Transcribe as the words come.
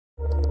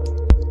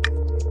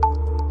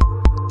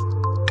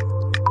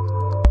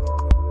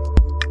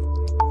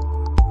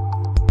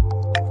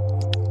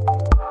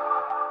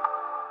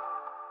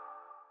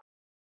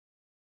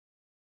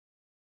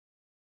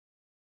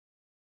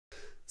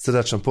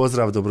Srdačan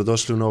pozdrav,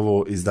 dobrodošli u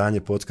novo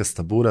izdanje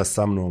podcasta Bura.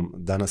 Sa mnom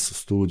danas u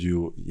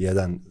studiju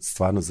jedan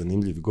stvarno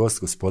zanimljiv gost,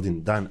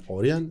 gospodin Dan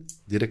Oryan,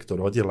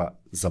 direktor Odjela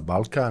za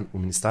Balkan u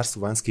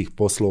Ministarstvu vanjskih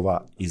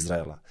poslova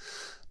Izraela.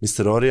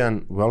 Mr.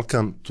 Oryan,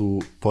 welcome to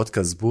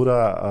Podcast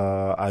Bura.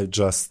 I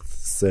just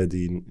said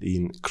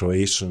in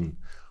Croatian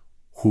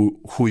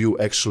who you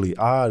actually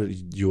are.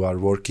 You are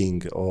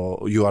working,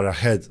 or you are a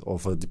head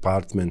of a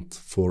department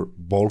for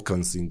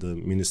Balkans in the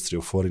Ministry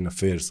of Foreign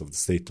Affairs of the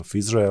State of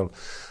Israel.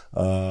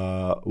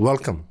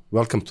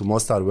 Welcome to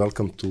Mostar.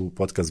 Welcome to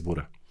Podcast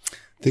Bura.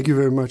 Thank you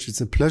very much.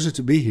 It's a pleasure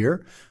to be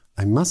here.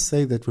 I must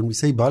say that when we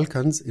say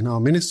Balkans in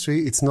our ministry,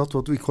 it's not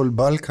what we call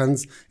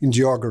Balkans in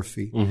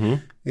geography. Mm-hmm.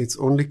 It's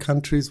only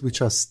countries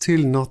which are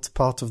still not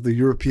part of the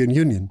European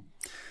Union.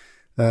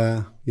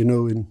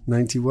 In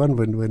 91,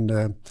 when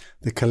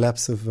the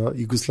collapse of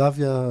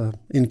Yugoslavia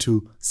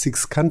into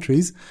 6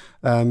 countries,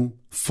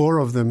 4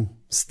 of them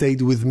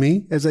stayed with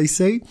me, as I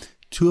say.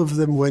 2 of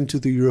them went to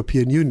the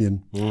European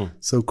Union.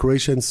 So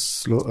Croatia and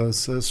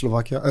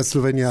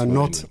Slovenia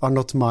are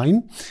not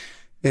mine.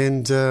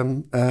 And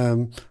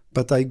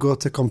but I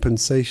got a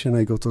compensation.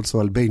 I got also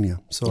Albania.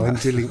 So I'm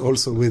dealing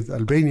also with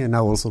Albania,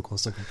 now also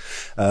Kosovo.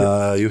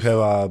 You have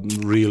a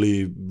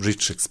really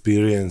rich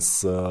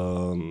experience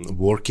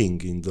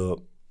working in the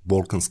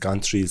Balkans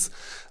countries.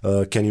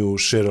 Can you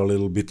share a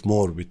little bit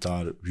more with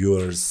our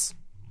viewers?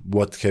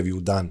 What have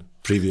you done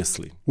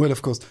previously? Well,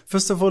 of course.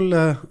 First of all,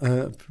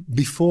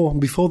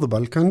 before the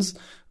Balkans,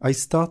 I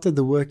started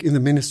the work in the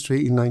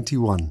ministry in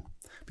 91.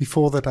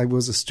 Before that, I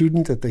was a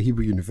student at the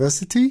Hebrew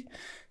University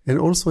and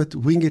also at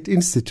Wingate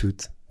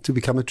Institute to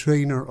become a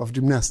trainer of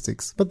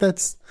gymnastics. But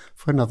that's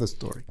for another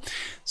story.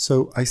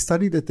 So I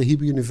studied at the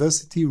Hebrew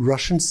University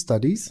Russian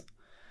studies,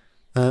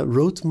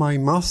 wrote my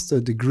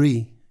master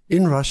degree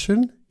in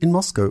Russian in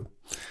Moscow.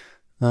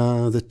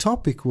 The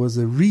topic was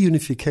a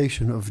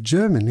reunification of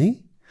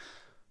Germany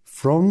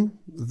from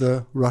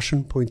the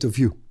Russian point of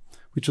view,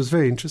 which was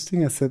very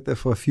interesting. I sat there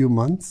for a few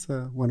months.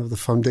 One of the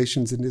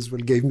foundations in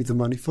Israel gave me the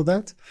money for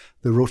that,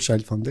 the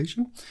Rothschild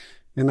Foundation.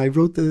 And I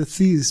wrote the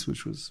thesis,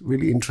 which was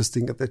really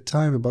interesting at that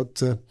time, about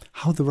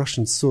how the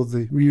Russians saw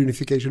the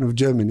reunification of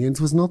Germany. And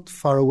it was not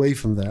far away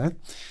from that.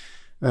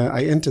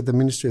 I entered the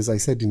ministry, as I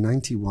said, in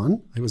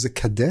 91. I was a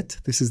cadet.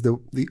 This is the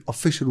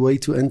official way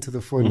to enter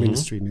the foreign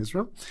ministry in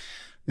Israel.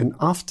 And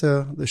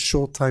after the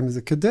short time as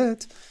a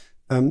cadet,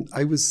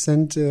 I was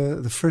sent,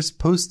 the first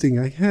posting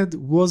I had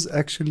was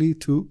actually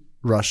to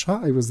Russia.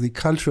 I was the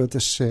cultural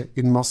attaché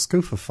in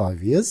Moscow for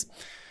 5 years.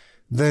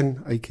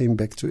 Then I came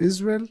back to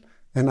Israel.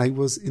 And I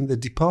was in the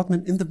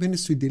department in the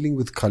ministry dealing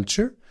with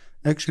culture.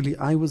 Actually,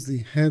 I was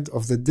the head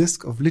of the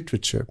desk of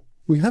literature.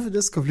 We have a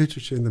desk of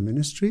literature in the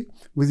ministry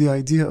with the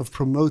idea of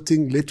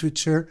promoting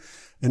literature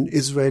and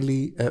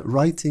Israeli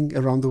writing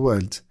around the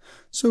world.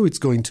 So it's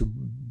going to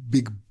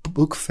big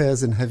book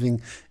fairs and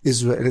having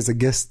Israel as a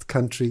guest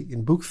country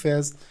in book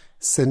fairs,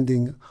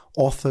 sending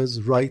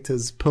authors,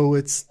 writers,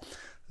 poets,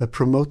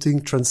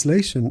 promoting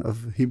translation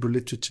of Hebrew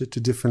literature to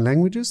different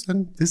languages.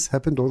 And this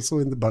happened also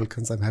in the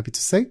Balkans, I'm happy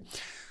to say.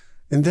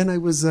 And then I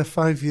was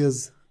 5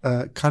 years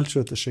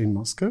culture attaché in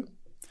Moscow.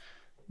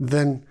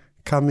 Then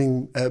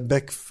coming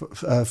back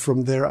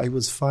from there, I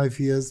was 5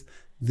 years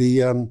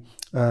the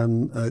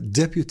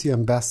deputy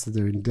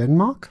ambassador in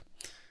Denmark.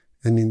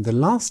 And in the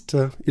last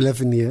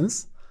 11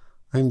 years,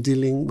 I'm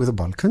dealing with the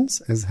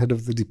Balkans as head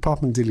of the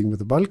department dealing with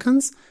the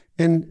Balkans.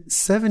 And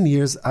 7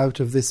 years out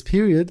of this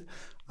period,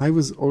 I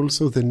was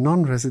also the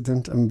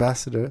non-resident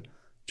ambassador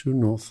to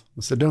North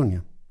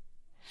Macedonia.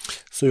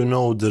 So you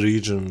know the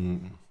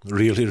region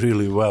really,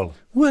 really well.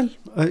 Well,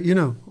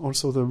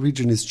 also the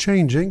region is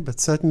changing, but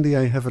certainly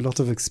I have a lot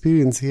of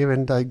experience here,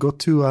 and I got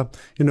to,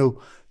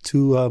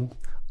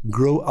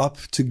 grow up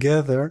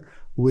together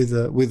with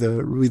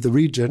the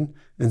region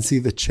and see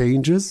the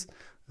changes.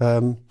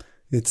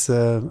 It's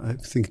I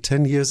think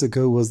 10 years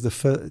ago was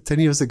 10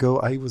 years ago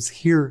I was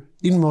here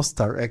in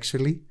Mostar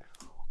actually,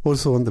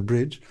 also on the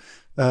bridge.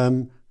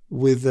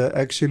 With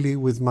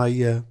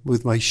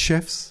my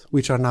chefs,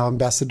 which are now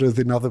ambassadors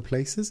in other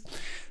places,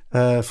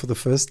 for the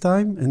first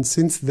time, and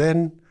since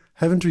then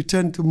haven't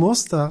returned to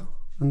Mostar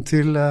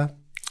until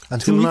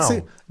 2 weeks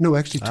now. No,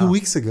 actually 2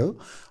 weeks ago.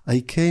 I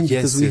came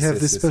because we have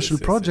this special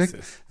project,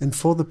 and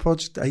for the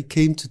project I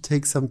came to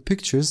take some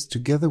pictures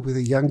together with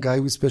a young guy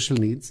with special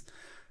needs.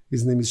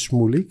 His name is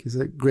Shmulik. He's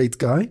a great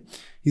guy.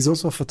 He's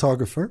also a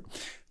photographer.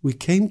 We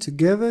came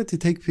together to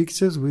take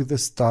pictures with the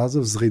stars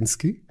of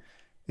Zrinski.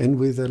 And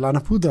with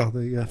Lana Pudar,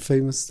 the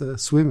famous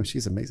swimmer.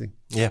 She's amazing.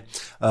 Yeah.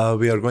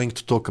 We are going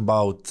to talk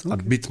about a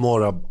bit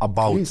more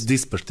about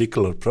this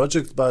particular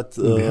project, but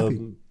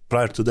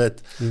prior to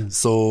that,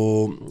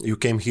 so you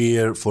came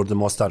here for the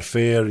Mostar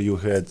Fair. You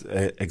had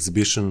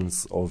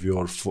exhibitions of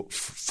your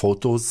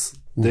photos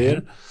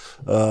there.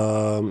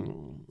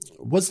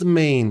 What's the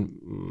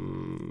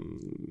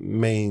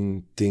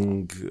main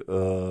thing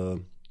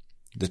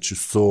that you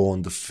saw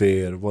on the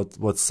fair?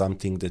 What's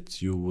something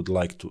that you would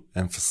like to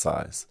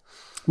emphasize?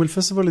 Well,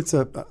 first of all, it's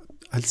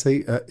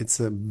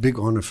a big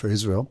honor for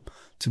Israel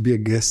to be a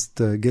guest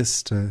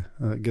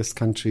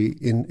country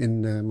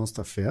in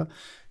Mostar Fair.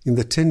 In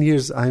the 10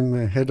 years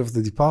I'm head of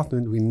the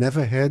department, we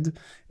never had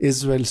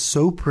Israel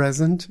so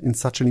present in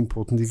such an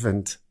important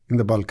event in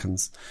the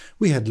Balkans.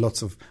 We had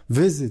lots of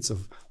visits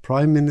of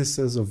prime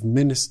ministers, of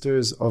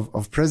ministers,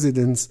 of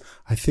presidents.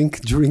 I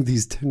think during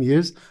these 10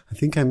 years, I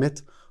think I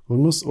met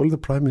almost all the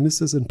prime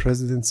ministers and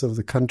presidents of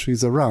the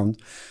countries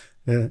around,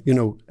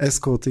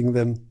 escorting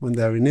them when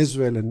they're in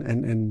Israel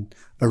and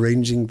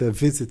arranging their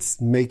visits,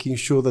 making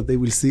sure that they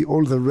will see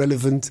all the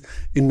relevant,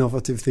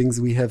 innovative things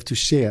we have to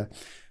share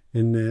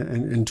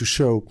and to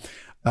show.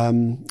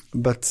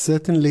 But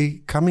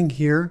certainly coming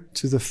here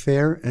to the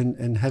fair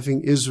and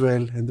having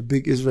Israel and the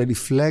big Israeli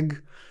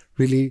flag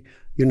really,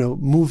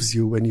 moves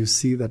you when you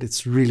see that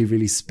it's really,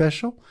 really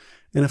special.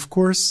 And of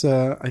course,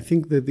 I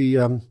think that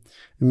the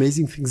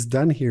amazing things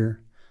done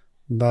here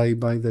by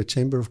the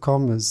Chamber of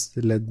Commerce,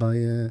 led by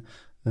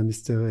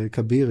Mr.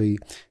 Kabiri,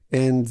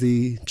 and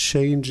the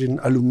change in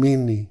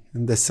alumni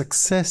and the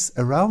success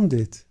around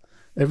it,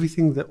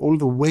 everything, all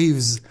the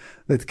waves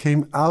that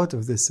came out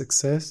of this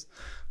success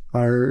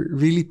are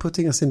really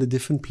putting us in a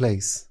different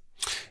place.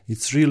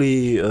 It's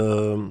really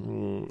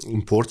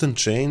important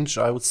change,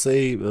 I would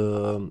say.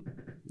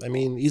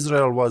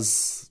 Israel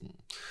was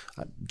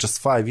just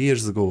 5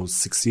 years ago,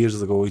 6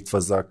 years ago, it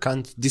was a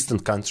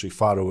distant country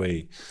far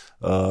away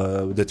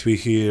that we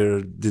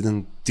here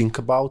didn't think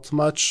about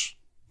much.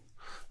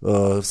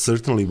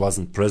 Certainly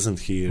wasn't present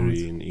here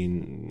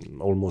in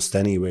almost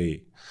any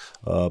way.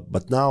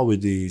 But now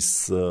with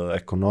these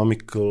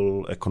economic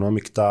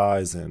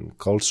ties and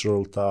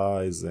cultural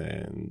ties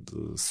and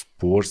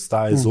sports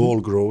ties all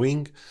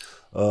growing,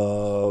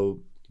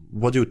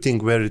 what do you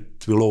think where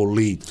it will all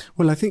lead?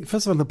 Well, I think,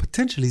 first of all, the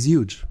potential is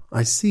huge.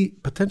 I see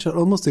potential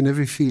almost in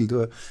every field.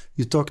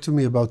 You talk to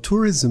me about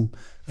tourism,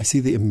 I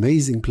see the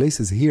amazing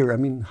places here. I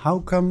mean, how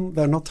come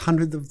there are not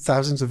hundreds of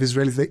thousands of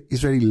Israelis?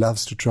 Israeli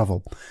loves to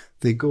travel.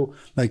 They go,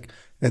 like,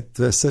 at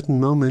a certain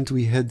moment,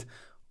 we had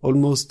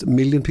almost 1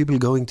 million people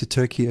going to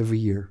Turkey every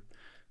year.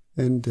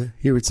 And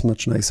here it's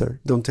much nicer.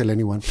 Don't tell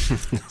anyone.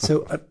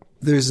 So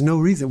there's no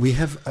reason. We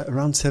have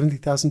around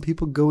 70,000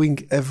 people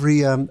going every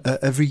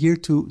year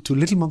to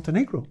Little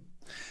Montenegro.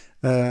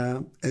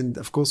 And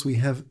of course, we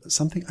have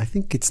something, I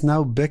think it's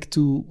now back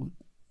to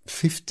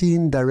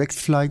 15 direct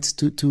flights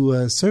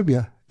to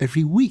Serbia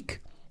every week.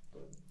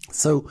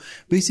 So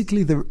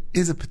basically, there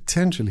is a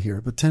potential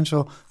here.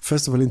 Potential,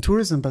 first of all, in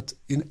tourism, but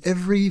in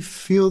every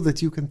field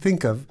that you can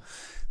think of,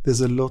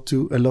 there's a lot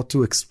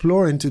to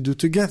explore and to do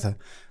together.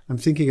 I'm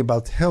thinking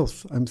about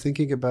health. I'm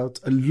thinking about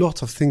a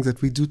lot of things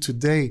that we do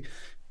today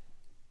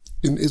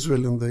in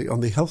Israel on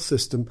the health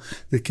system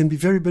that can be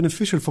very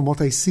beneficial from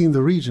what I see in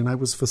the region. I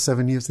was for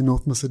 7 years in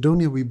North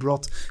Macedonia. We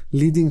brought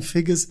leading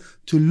figures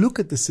to look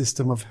at the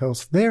system of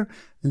health there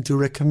and to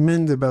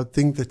recommend about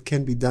things that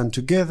can be done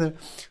together,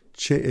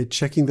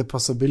 checking the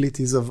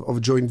possibilities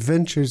of joint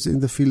ventures in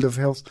the field of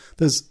health.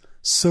 There's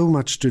so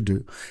much to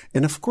do.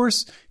 And of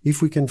course,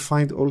 if we can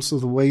find also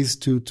the ways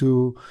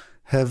to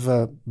have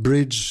a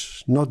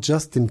bridge, not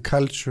just in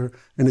culture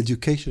and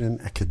education and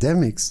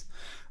academics,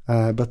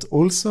 but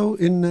also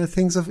in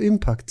things of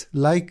impact,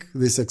 like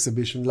this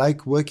exhibition,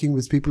 like working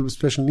with people with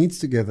special needs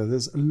together.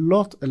 There's a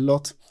lot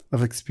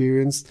of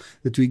experience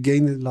that we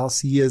gained in the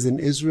last years in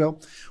Israel.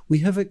 We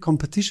have a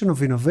competition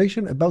of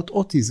innovation about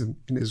autism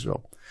in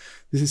Israel.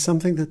 This is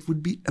something that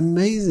would be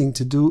amazing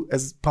to do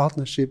as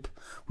partnership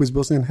with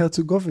Bosnia and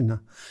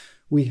Herzegovina.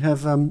 We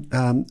have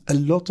a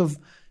lot of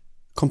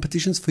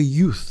competitions for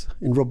youth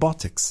in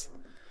robotics,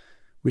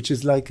 which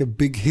is like a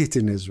big hit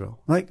in Israel.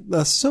 Like,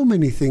 there are so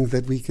many things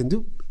that we can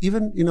do.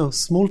 Even,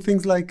 small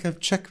things like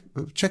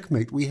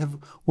checkmate. We have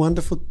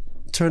wonderful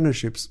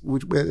turnerships,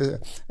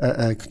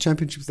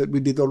 championships that we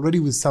did already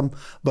with some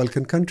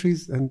Balkan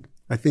countries, and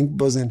I think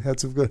Bosnia and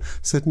Herzegovina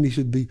certainly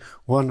should be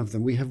one of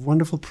them. We have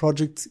wonderful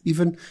projects,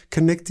 even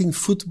connecting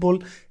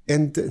football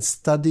and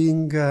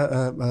studying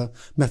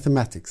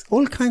mathematics.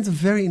 All kinds of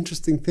very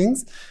interesting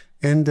things.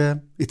 And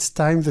it's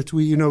time that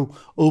we,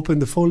 open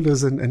the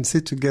folders and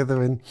sit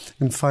together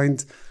and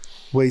find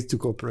ways to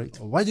cooperate.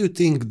 Why do you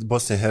think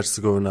Bosnia and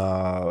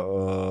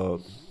Herzegovina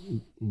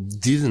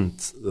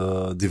didn't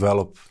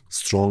develop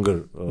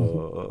stronger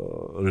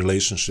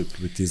relationship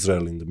with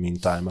Israel in the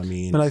meantime? I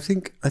mean, well, I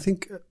think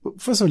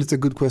first of all, it's a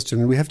good question,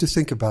 and we have to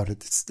think about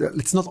it.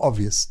 It's not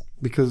obvious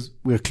because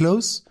we're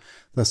close.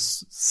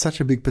 There's such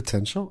a big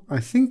potential. I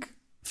think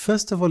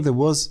first of all, there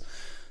was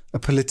a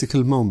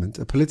political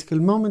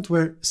moment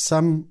where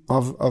some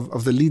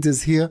of the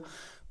leaders here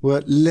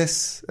were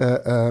less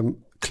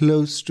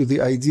close to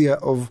the idea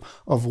of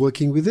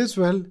working with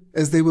Israel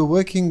as they were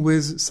working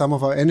with some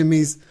of our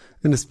enemies,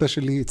 and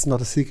especially, it's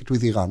not a secret,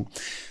 with Iran.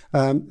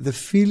 The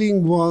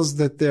feeling was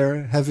that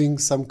they're having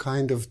some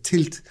kind of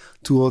tilt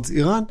towards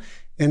Iran,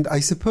 and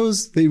I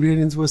suppose the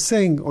Iranians were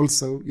saying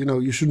also,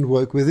 you shouldn't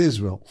work with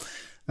Israel.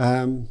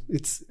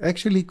 It's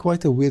actually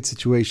quite a weird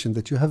situation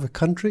that you have a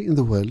country in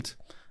the world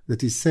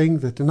that is saying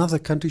that another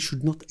country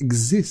should not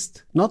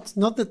exist. Not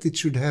that it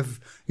should have,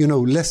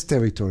 less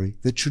territory.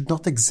 That should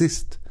not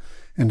exist.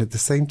 And at the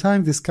same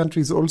time, this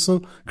country is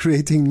also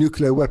creating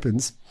nuclear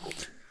weapons.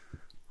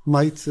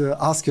 Might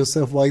ask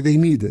yourself why they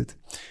need it.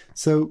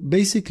 So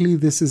basically,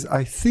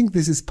 I think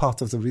this is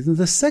part of the reason.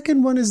 The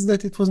second one is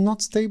that it was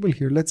not stable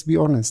here. Let's be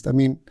honest. I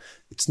mean,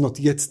 it's not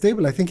yet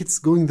stable. I think it's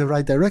going the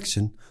right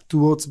direction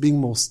towards being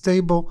more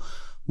stable,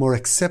 more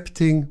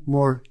accepting,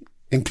 more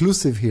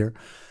inclusive here,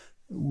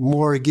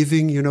 more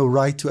giving,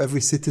 right to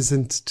every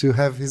citizen to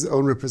have his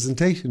own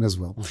representation as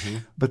well. Mm-hmm.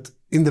 But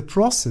in the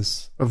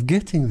process of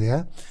getting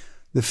there,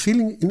 the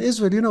feeling in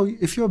Israel,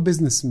 if you're a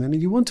businessman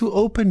and you want to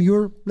open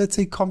your, let's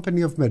say,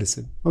 company of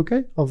medicine,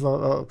 okay, of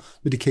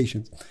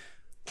medications,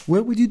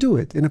 where would you do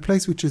it? In a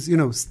place which is,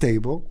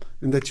 stable,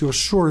 and that you're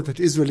sure that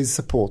Israel is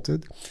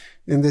supported,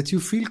 and that you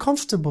feel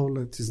comfortable,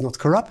 it is not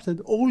corrupted.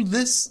 All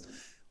this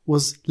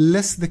was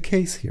less the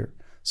case here.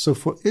 So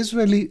for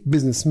Israeli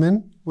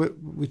businessmen,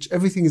 which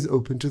everything is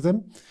open to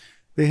them,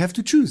 they have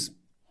to choose.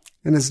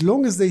 And as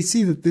long as they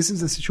see that this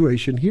is a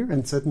situation here,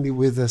 and certainly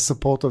with the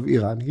support of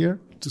Iran here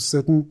to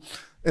certain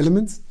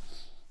elements,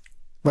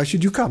 why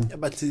should you come? Yeah,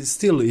 but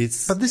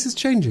it's... But this is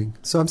changing.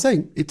 So I'm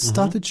saying it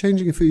started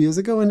changing a few years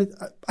ago, and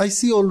I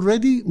see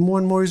already more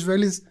and more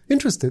Israelis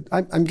interested.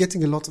 I'm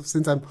getting a lot of,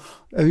 since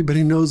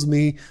everybody knows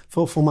me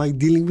for my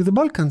dealing with the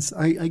Balkans,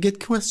 I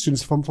get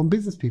questions from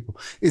business people.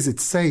 Is it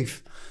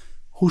safe?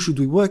 Who should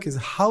we work with?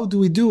 How do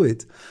we do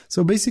it?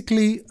 So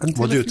basically...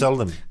 What do you tell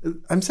them?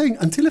 I'm saying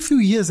until a few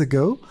years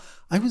ago,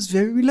 I was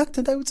very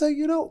reluctant. I would say,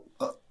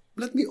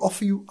 let me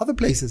offer you other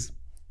places.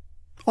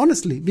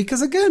 Honestly,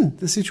 because again,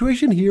 the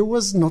situation here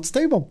was not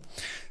stable.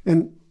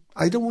 And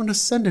I don't want to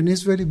send an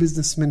Israeli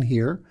businessman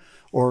here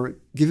or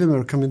give him a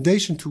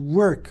recommendation to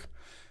work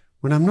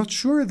when I'm not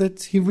sure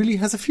that he really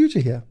has a future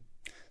here.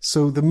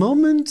 So the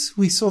moment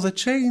we saw the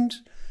change,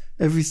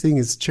 everything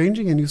is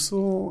changing. And you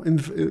saw,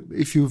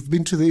 if you've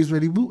been to the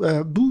Israeli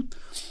booth,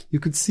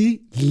 you could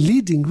see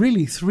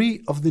really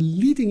 3 of the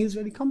leading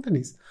Israeli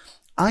companies.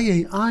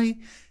 IAI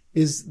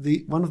is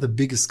one of the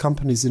biggest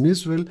companies in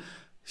Israel.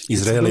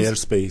 Israeli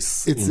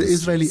airspace. It's the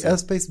Israeli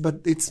airspace, but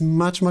it's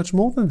much, much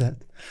more than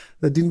that.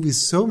 They're dealing with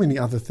so many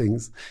other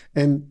things.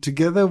 And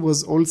together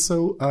was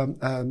also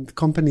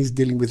companies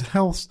dealing with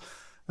health,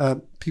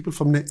 people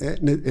from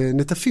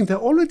Netafim. They're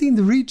already in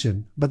the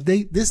region, but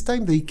this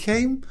time they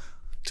came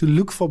to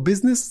look for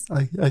business.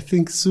 I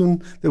think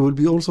soon there will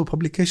be also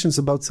publications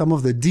about some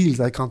of the deals.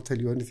 I can't tell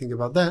you anything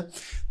about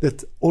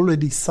that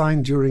already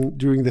signed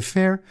during the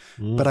fair,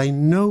 but I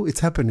know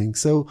it's happening.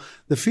 So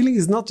the feeling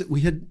is not,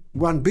 we had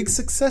one big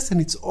success and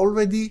it's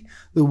already,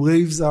 the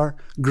waves are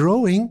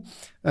growing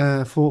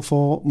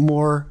for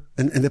more,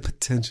 and the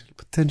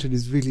potential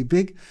is really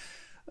big.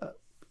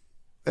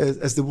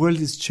 As the world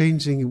is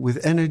changing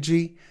with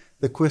energy,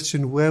 the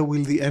question, where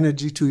will the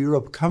energy to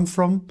Europe come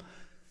from?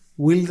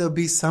 Will there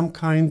be some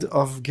kind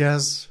of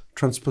gas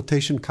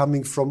transportation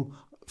coming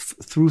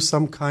through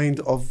some kind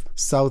of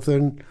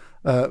southern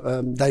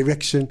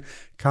direction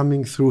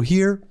coming through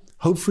here?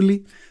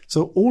 Hopefully.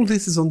 So all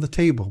this is on the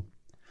table.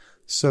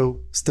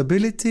 So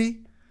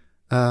stability,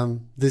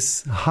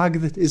 this hug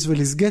that Israel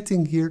is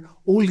getting here,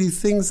 all these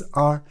things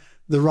are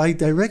the right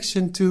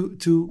direction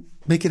to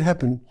make it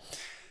happen.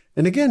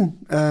 And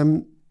again,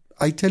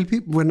 I tell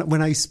people,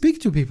 when I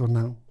speak to people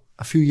now,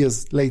 a few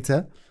years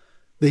later,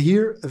 they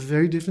hear a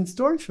very different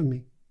story from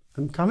me.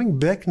 I'm coming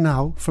back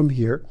now from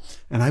here,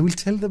 and I will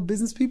tell the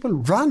business people,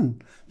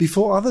 run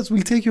before others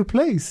will take your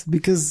place,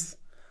 because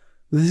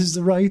this is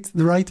the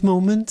right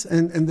moment,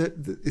 and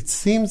it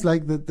seems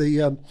like that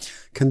the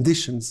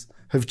conditions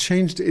have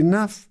changed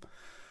enough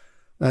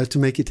to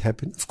make it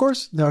happen. Of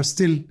course, there are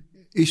still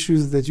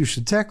issues that you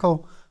should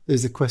tackle.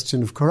 There's a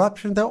question of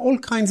corruption. There are all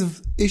kinds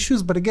of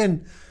issues, but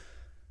again,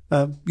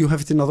 you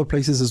have it in other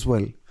places as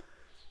well.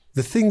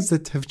 The things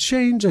that have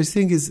changed, I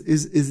think, is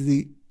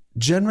the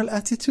general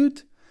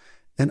attitude.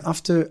 And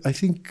after, I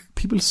think,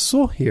 people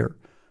saw here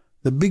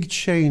the big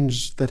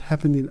change that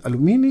happened in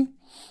Alumini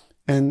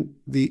and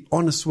the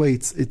honest way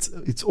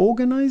it's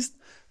organized.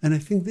 And I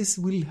think this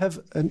will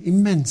have an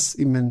immense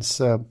influence.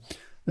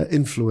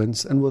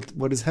 And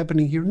what is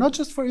happening here, not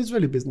just for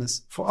Israeli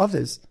business, for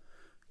others.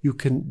 You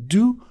can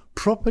do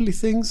properly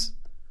things,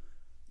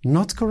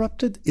 not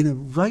corrupted, in a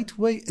right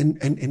way,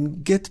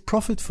 and get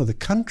profit for the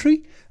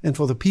country and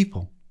for the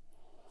people.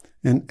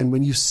 And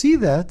when you see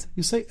that,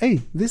 you say,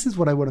 hey, this is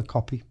what I want to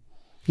copy,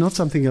 not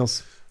something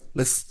else.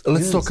 Let's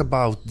talk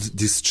about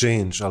this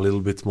change a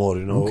little bit more.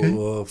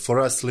 Okay. For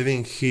us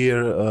living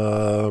here,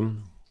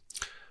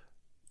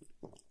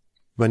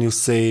 when you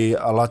say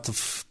a lot of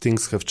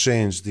things have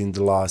changed in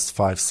the last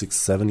 5, 6,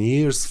 7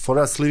 years, for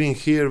us living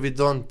here, we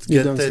don't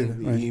get that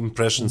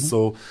impression. Mm-hmm.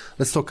 So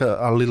let's talk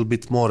a little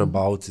bit more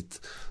about it,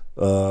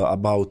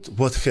 about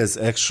what has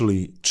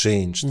actually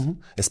changed,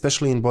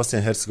 especially in Bosnia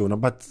and Herzegovina,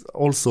 but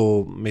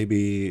also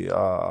maybe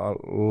a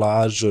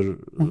larger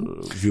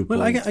viewpoint.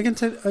 Well,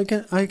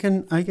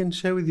 I can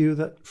share with you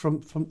that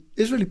from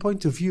Israeli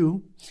point of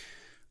view,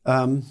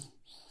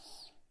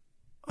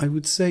 I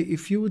would say,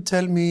 if you would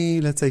tell me,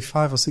 let's say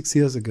 5 or 6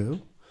 years ago,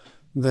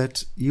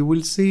 that you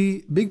will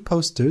see big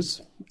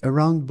posters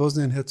around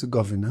Bosnia and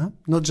Herzegovina,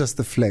 not just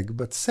the flag,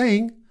 but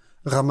saying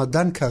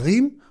Ramadan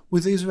Kareem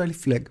with the Israeli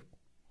flag.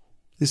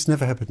 This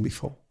never happened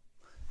before.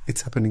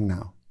 It's happening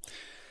now.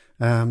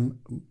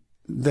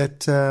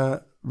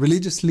 That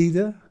religious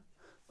leader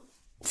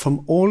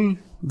from all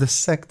the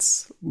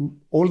sects,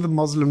 all the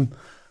Muslim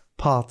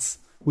parts,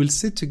 will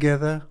sit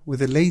together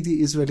with a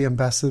lady Israeli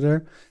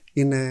ambassador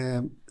in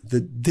the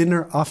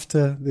dinner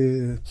after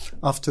the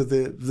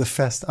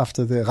fast,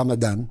 after the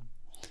Ramadan,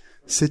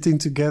 sitting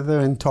together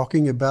and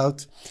talking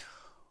about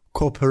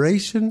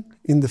cooperation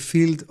in the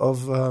field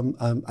of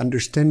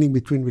understanding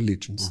between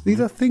religions. Mm-hmm.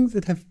 These are things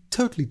that have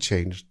totally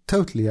changed.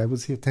 Totally. I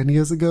was here 10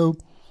 years ago,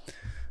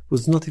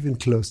 was not even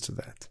close to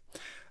that.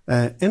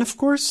 And of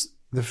course,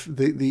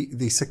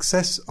 the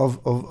success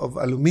of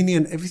Alumini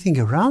and everything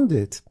around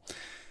it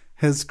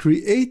has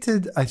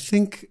created, I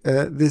think,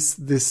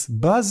 this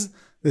buzz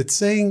that's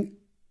saying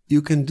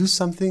you can do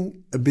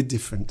something a bit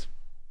different.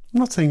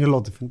 I'm not saying a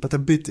lot different, but a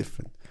bit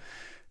different.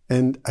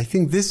 And I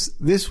think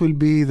this will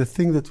be the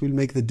thing that will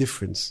make the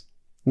difference.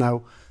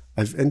 Now,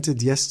 I've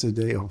entered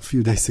yesterday or a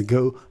few days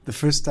ago the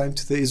first time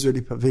to the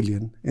Israeli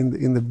pavilion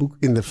in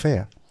the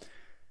fair,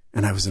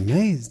 and I was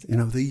amazed.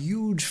 The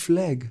huge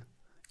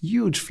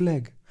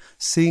flag,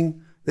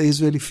 seeing the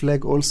Israeli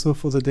flag also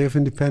for the Day of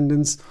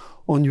Independence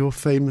on your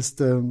famous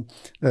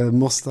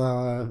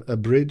Mostar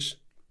bridge.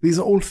 These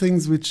are all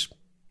things which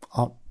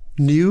are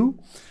new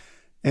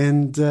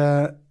and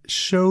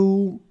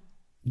show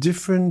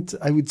different,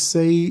 I would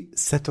say,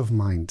 set of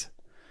mind.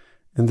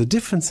 And the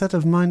different set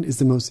of mind is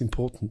the most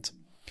important.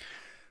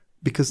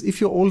 Because if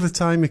you're all the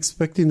time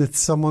expecting that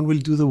someone will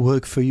do the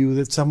work for you,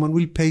 that someone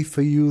will pay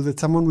for you, that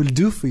someone will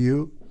do for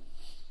you,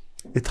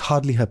 it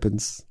hardly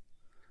happens.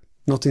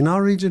 Not in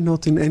our region,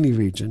 not in any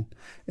region.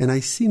 And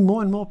I see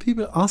more and more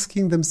people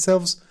asking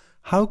themselves,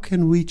 how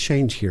can we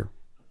change here?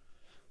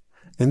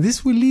 And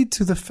this will lead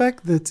to the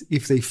fact that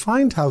if they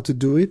find how to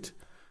do it,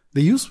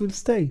 the youth will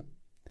stay.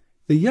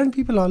 The young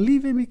people are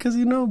leaving because,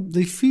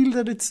 they feel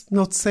that it's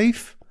not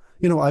safe.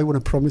 I want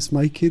to promise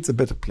my kids a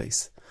better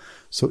place.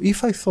 So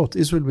if I thought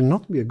Israel will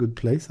not be a good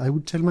place, I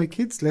would tell my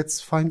kids,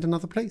 let's find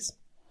another place.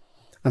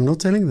 I'm not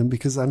telling them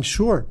because I'm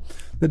sure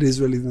that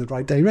Israel is in the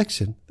right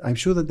direction. I'm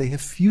sure that they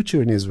have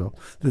future in Israel,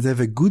 that they have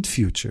a good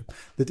future,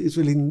 that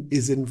Israel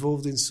is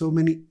involved in so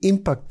many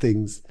impact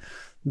things,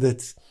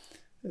 that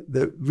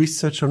the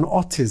research on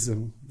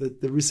autism,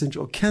 the research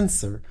on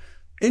cancer,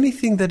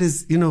 anything that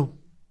is,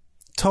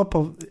 top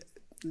of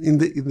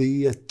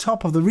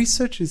the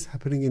research is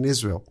happening in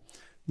Israel.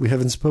 We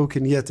haven't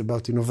spoken yet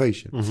about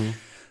innovation. Mm-hmm.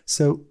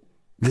 So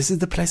this is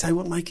the place I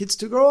want my kids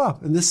to grow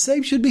up. And the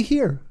same should be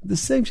here.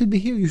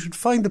 You should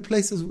find the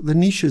places, the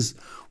niches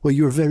where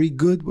you're very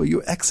good, where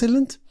you're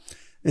excellent.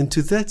 And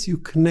to that you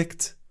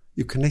connect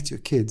your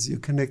kids, you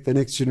connect the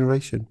next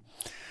generation.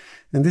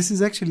 And this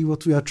is actually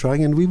what we are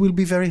trying, and we will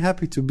be very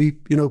happy to be,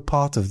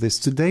 part of this.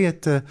 Today in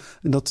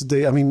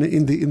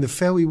the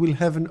fair we will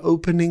have an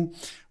opening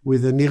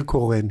with Nir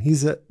Koren.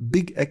 He's a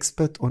big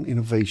expert on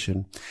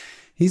innovation.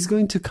 He's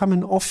going to come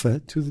and offer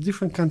to the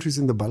different countries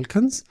in the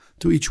Balkans,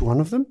 to each one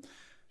of them,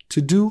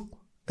 to do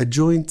a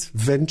joint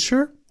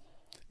venture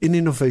in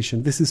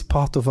innovation. This is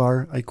part of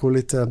our, I call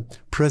it a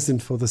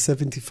present for the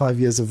 75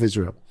 years of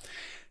Israel.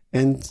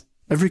 And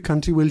every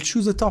country will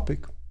choose a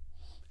topic.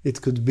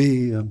 It could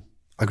be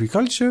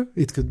agriculture,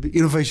 it could be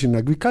innovation in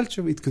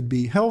agriculture, it could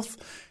be health,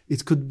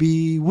 it could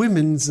be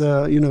women's,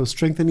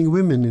 strengthening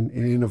women in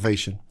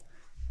innovation.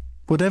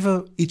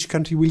 Whatever each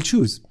country will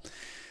choose.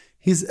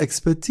 His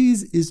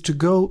expertise is to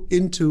go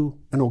into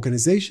an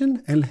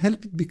organization and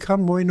help it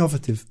become more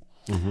innovative.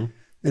 Mm-hmm.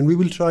 And we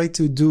will try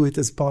to do it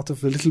as part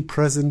of a little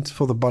present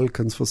for the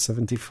Balkans for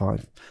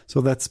 75.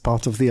 So that's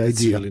part of the idea.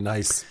 It's really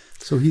nice.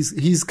 So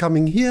he's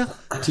coming here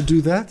to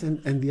do that.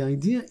 And the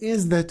idea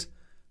is that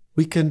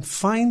we can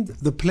find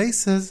the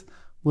places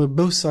where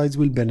both sides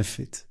will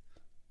benefit.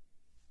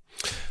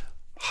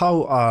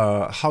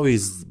 How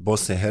is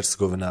Bosnia and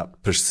Herzegovina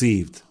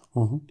perceived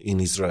mm-hmm. in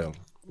Israel,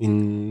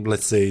 in,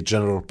 let's say,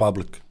 general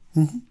public?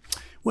 Mm-hmm.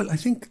 Well, I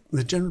think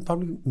the general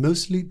public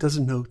mostly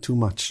doesn't know too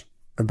much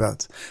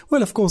about.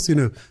 Well, of course,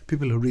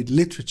 people who read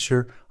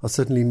literature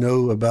certainly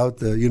know about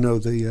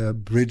the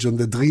bridge on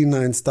the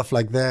Drina and stuff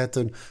like that,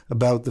 and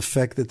about the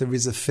fact that there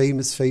is a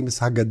famous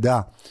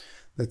Haggadah.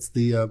 That's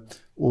the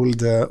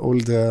old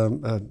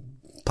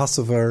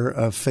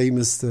Passover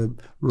famous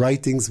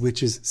writings,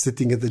 which is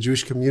sitting at the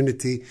Jewish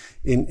community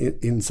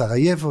in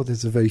Sarajevo.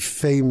 There's a very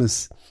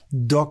famous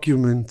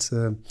document,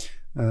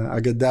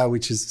 Haggadah,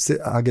 which is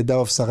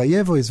Haggadah of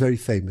Sarajevo, is very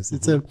famous.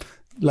 Mm-hmm. It's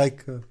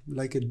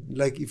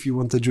like if you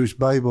want a Jewish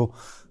Bible,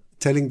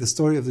 telling the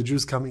story of the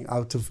Jews coming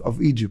out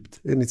of Egypt,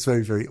 and it's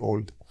very, very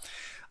old.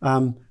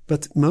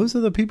 But most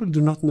of the people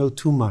do not know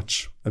too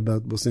much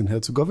about Bosnia and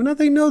Herzegovina.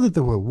 They know that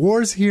there were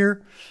wars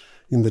here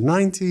in the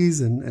 90s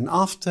and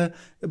after,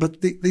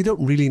 but they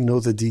don't really know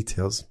the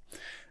details.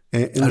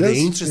 Are they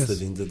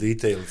interested in the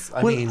details?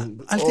 I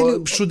mean, I'll tell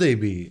you, should they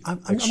be? I'm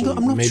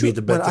not maybe sure.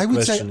 The better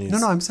question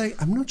is... I'm saying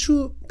I'm not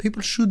sure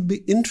people should be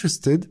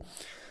interested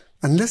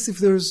unless if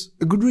there's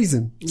a good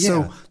reason. Yeah.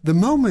 So the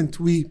moment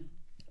we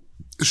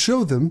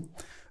show them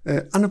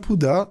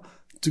Anapuda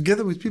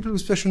together with people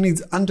with special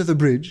needs under the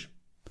bridge,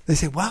 they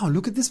say, wow,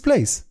 look at this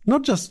place.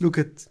 Not just look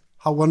at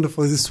how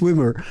wonderful is a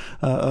swimmer,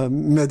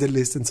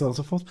 medalist, and so on and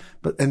so forth,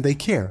 and they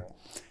care.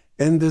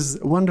 And there's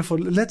wonderful,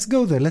 let's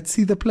go there, let's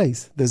see the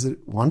place. There's a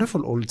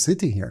wonderful old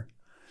city here.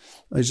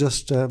 I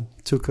just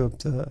took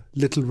a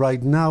little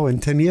ride now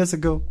and 10 years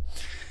ago.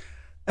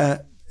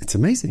 It's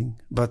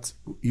amazing, but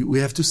we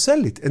have to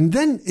sell it. And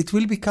then it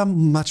will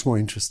become much more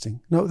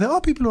interesting. Now, there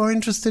are people who are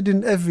interested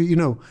in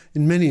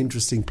in many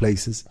interesting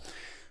places,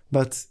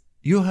 but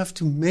you have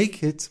to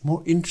make it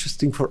more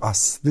interesting for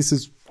us. This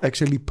is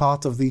actually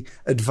part of the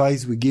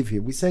advice we give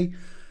here. We say,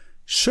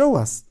 show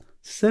us,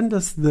 send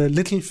us the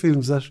little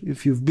films. That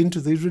if you've been to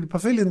the Israeli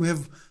Pavilion, we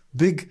have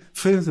big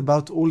films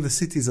about all the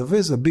cities of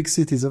Israel, big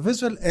cities of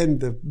Israel, and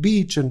the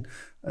beach and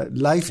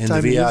lifetime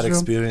and the VR Israel,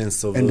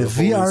 experience of and the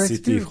VR holy city,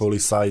 experience. holy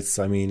sites.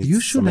 I mean, it's you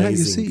should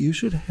amazing. you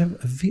should have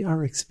a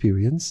VR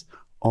experience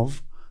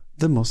of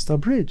the Mostar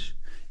Bridge.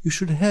 You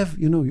should have,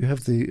 you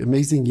have the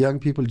amazing young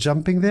people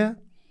jumping there.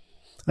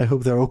 I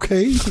hope they're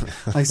okay.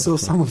 I saw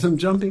some of them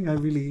jumping. I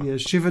really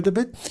shivered a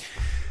bit.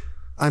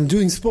 I'm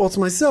doing sports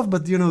myself,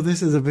 but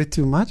this is a bit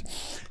too much.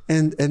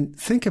 And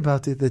think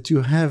about it, that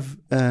you have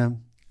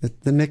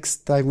that the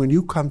next time when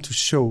you come to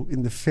show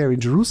in the fair in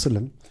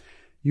Jerusalem,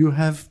 you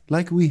have,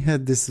 like we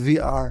had this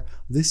VR,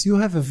 you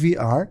have a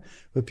VR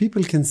where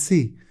people can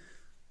see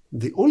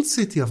the old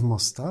city of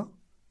Mostar,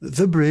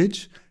 the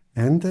bridge,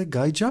 and the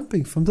guy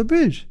jumping from the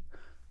bridge.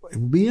 It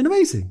would be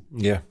amazing.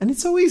 Yeah. And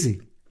it's so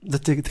easy. The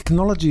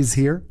technology is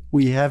here.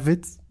 We have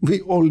it.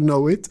 We all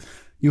know it.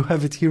 You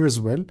have it here as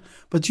well.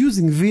 But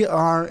using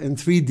VR and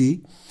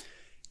 3D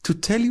to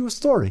tell you a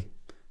story.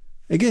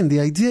 Again, the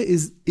idea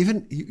is,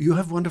 even you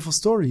have a wonderful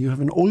story. You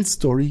have an old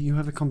story. You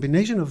have a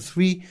combination of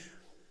three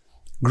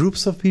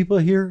groups of people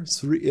here.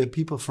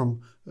 People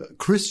from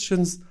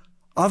Christians,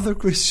 other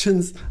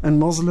Christians and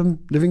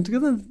Muslim living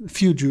together, a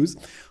few Jews,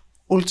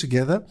 all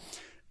together,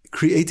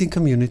 creating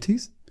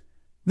communities.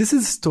 This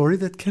is a story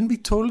that can be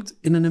told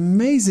in an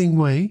amazing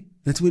way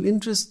that will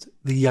interest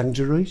the young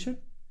generation.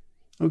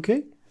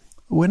 Okay?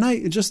 When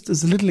I, just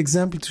as a little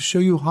example to show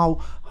you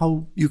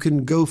how you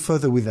can go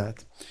further with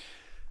that.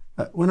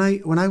 When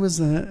I was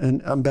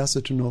an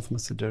ambassador to North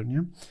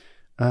Macedonia,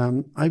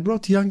 I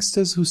brought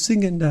youngsters who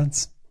sing and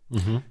dance.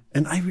 Mm-hmm.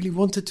 And I really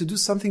wanted to do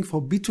something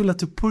for Bitula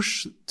to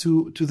push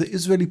to the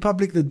Israeli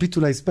public that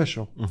Bitula is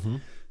special. Mm-hmm.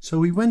 So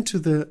we went to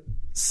the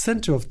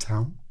center of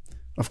town.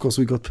 Of course,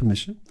 we got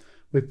permission.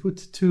 We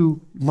put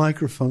 2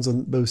 microphones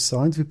on both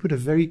sides. We put a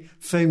very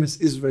famous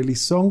Israeli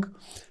song,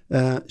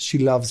 She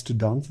Loves to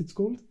Dance, it's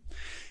called.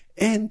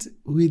 And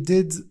we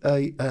did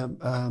a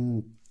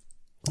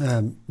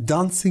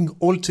dancing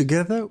all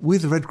together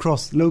with Red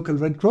Cross, local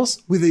Red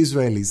Cross, with the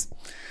Israelis.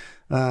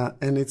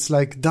 And it's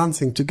like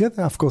dancing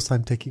together. Of course,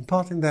 I'm taking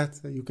part in that.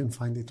 You can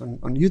find it on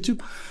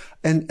YouTube.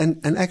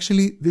 And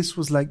actually, this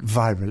was like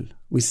viral.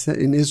 We said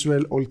in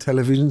Israel, all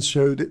television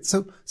showed it.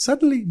 So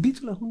suddenly,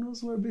 Bitula, who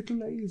knows where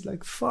Bitula is?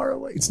 Like far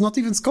away. It's not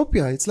even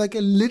Skopje. It's like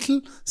a little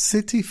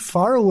city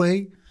far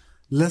away,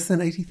 less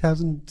than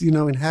 80,000,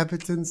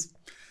 inhabitants.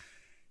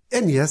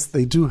 And yes,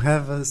 they do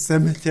have a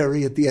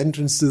cemetery at the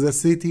entrance to the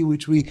city,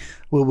 which we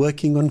were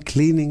working on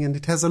cleaning. And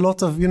it has a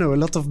lot of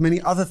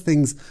many other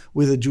things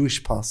with a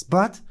Jewish past.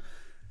 But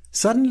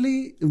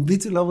suddenly,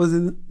 Bitula was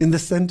in the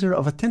center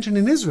of attention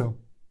in Israel.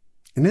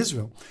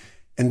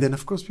 And then,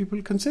 of course,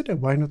 people consider,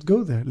 why not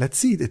go there? Let's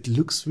see. It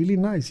looks really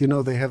nice.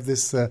 They have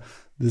this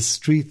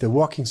street, the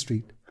walking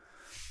street,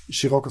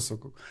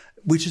 Shirokosoko,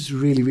 which is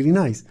really, really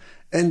nice.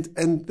 And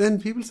then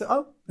people say,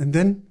 oh, and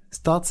then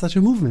start such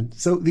a movement.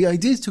 So the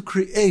idea is to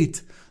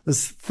create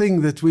this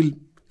thing that will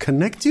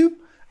connect you,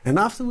 and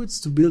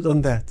afterwards to build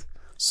on that.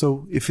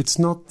 So if it's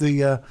not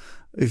the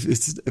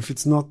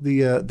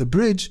the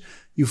bridge,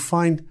 you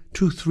find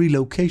 2-3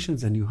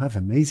 locations, and you have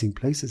amazing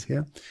places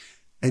here,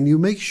 and you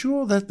make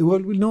sure that the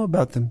world will know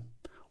about them.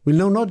 We'll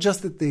know not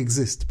just that they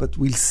exist, but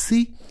we'll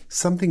see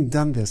something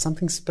done there,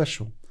 something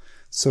special.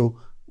 So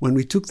when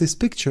we took this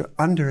picture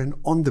under and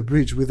on the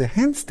bridge with the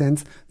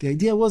handstands, the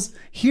idea was,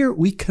 here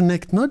we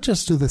connect not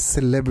just to the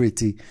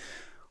celebrity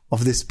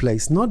of this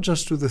place, not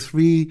just to the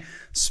 3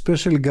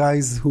 special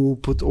guys who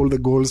put all the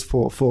goals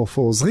for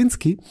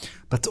Zrinski,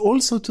 but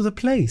also to the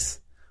place.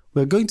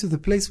 We're going to the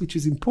place which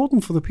is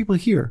important for the people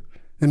here,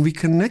 and we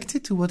connect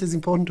it to what is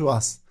important to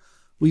us.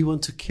 We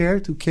want to care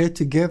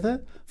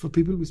together for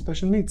people with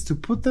special needs, to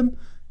put them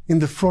in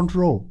the front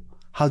row.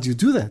 How do you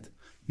do that?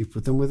 You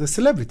put them with a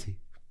celebrity,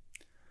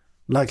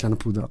 like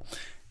Anapuda.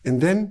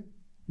 And then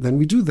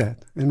we do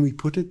that. And we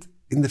put it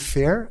in the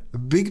fair, a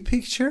big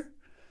picture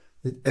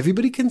that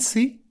everybody can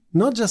see,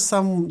 not just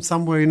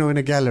somewhere, in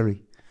a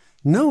gallery.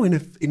 No, in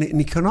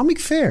an economic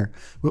fair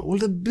where all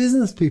the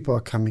business people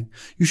are coming.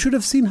 You should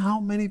have seen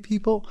how many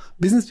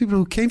business people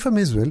who came from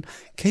Israel,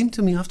 came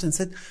to me after and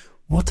said,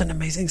 what an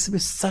amazing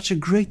exhibit, such a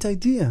great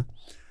idea.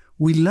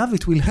 We love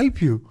it, we'll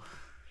help you.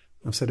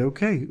 I said,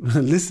 okay,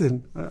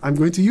 listen, I'm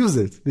going to use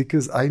it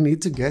because I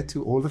need to get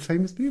to all the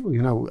famous people.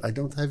 You know, I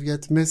don't have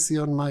yet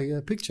Messi on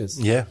my pictures.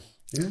 Yeah.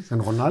 Yes,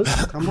 and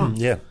Ronaldo, come on.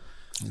 Yeah.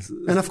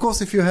 And of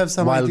course, if you have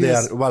some while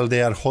ideas...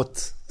 they are hot.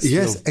 Still.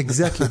 Yes,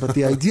 exactly. But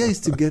the idea is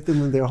to get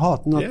them when they're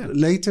hot. Not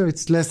later,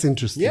 it's less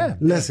interesting. Yeah.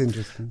 Less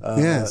interesting.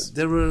 Yes.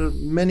 There were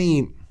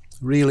many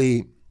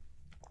really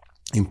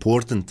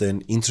important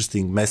and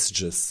interesting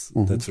messages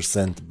that were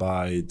sent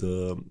by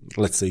the,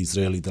 let's say,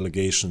 Israeli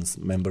delegations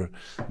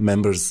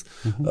members.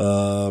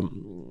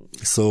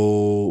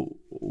 So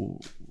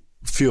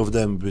few of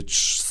them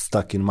which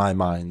stuck in my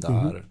mind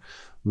are: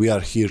 we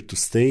are here to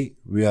stay,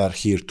 we are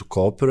here to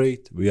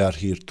cooperate, we are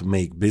here to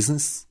make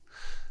business,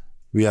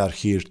 we are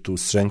here to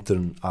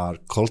strengthen our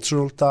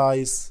cultural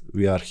ties,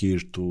 we are here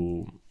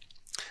to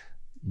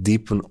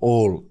deepen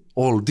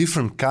all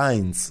different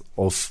kinds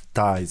of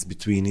ties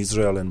between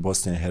Israel and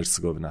Bosnia and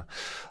Herzegovina.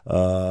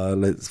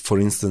 For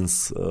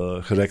instance,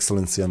 Her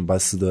Excellency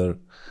Ambassador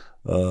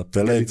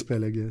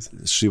Peleg, yes.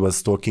 She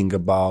was talking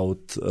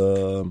about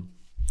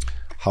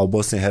how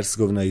Bosnia and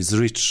Herzegovina is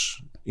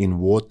rich in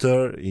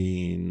water,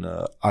 in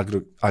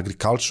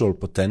agricultural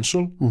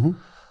potential,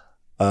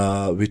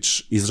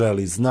 which Israel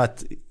is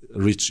not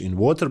rich in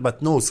water,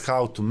 but knows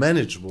how to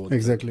manage water.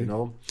 Exactly. You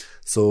know?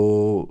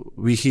 So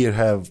we here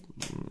have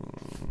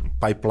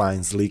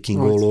pipelines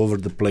leaking all over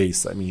the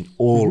place. I mean,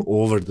 all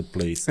over the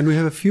place. And we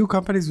have a few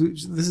companies,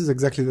 this is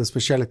exactly the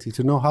specialty,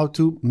 to know how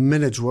to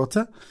manage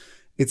water.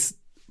 It's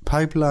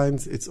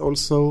pipelines. It's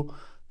also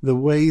the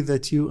way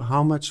that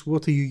how much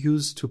water you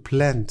use to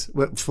plant,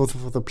 for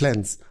the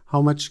plants,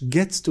 how much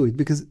gets to it,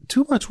 because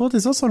too much water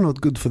is also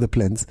not good for the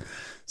plants.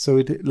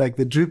 So like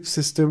the drip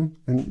system,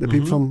 and the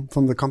people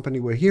from the company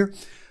were here,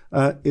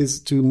 is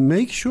to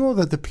make sure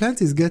that the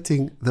plant is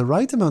getting the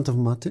right amount of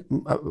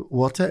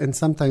water, and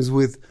sometimes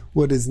with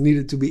what is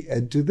needed to be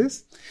added to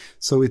this.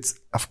 So it's,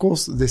 of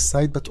course, this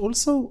side, but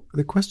also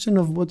the question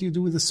of what you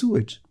do with the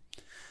sewage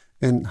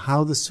and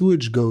how the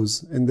sewage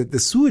goes, and that the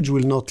sewage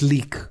will not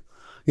leak.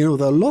 You know,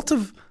 there are a lot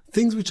of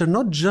things which are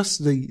not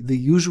just the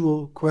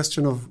usual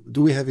question of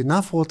do we have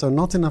enough water,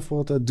 not enough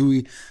water, do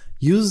we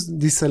use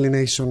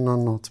desalination or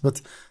not.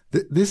 But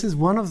this is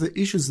one of the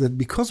issues that,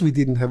 because we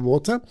didn't have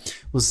water,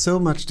 was so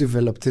much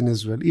developed in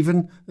Israel.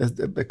 Even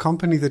a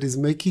company that is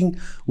making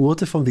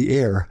water from the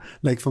air,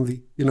 like from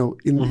the,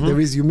 there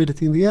is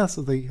humidity in the air,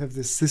 so they have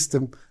this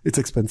system. It's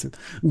expensive,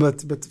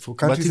 but for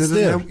countries that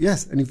don't have,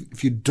 yes, and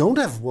if you don't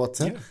have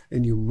water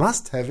and you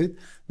must have it,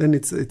 then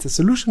it's a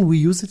solution. We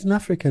use it in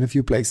Africa in a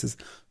few places,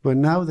 but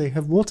now they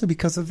have water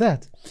because of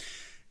that.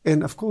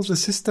 And of course, the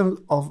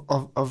system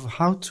of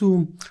how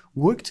to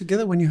work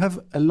together when you have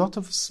a lot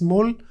of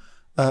small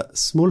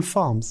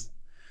farms,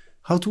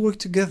 how to work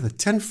together,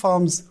 10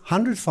 farms,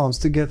 100 farms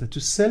together,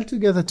 to sell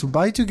together, to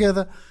buy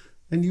together,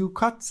 and you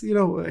cut,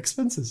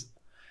 expenses.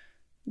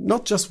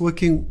 Not just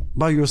working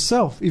by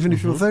yourself, even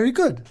if you're very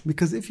good.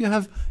 Because if you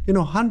have,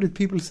 100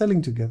 people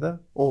selling together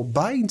or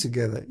buying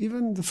together,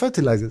 even the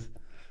fertilizers,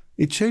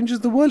 it changes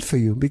the world for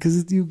you,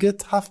 because you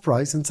get half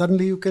price and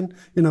suddenly you can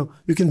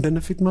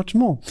benefit much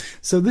more.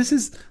 So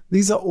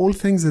these are all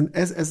things. And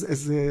as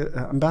the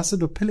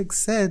Ambassador Peleg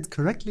said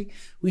correctly,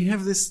 we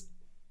have this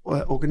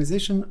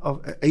organization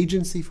of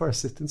agency for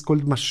assistance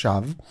called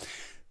Mashav.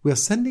 We are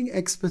sending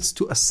experts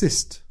to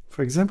assist.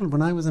 For example,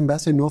 when I was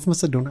ambassador in North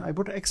Macedonia, I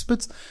brought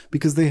experts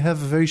because they have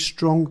very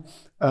strong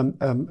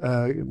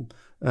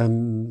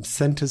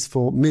centers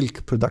for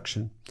milk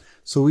production.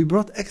 So we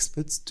brought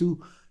experts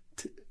to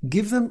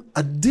give them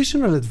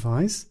additional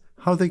advice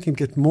how they can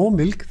get more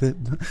milk.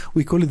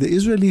 We call it the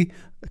Israeli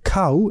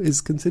cow is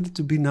considered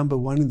to be number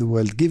one in the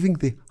world, giving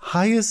the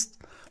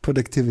highest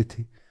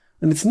productivity.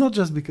 And it's not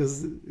just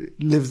because it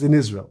lives in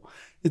Israel.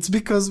 It's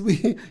because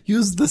we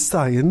use the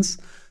science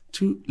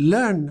to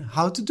learn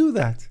how to do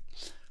that.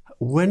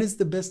 When is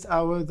the best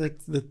hour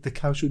that the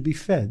cow should be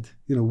fed?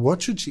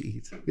 What should she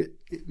eat?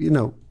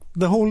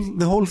 The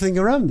whole thing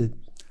around it.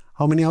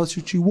 How many hours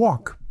should she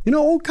walk?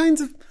 All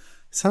kinds of,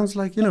 sounds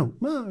like,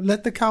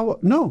 let the cow,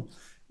 no.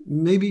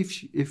 Maybe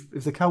if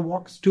the cow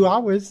walks 2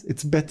 hours,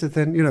 it's better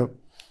than,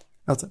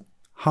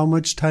 how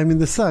much time in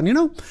the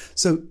sun,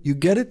 So you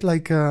get it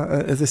like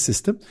as a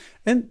system.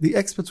 And the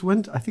experts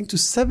went, I think, to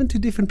 70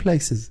 different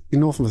places in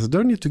North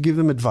Macedonia to give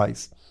them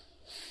advice.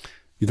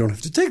 You don't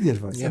have to take the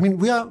advice. Yeah. I mean,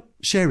 we are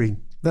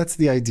sharing. That's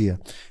the idea.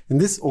 And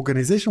this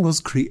organization was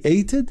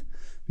created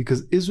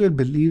because Israel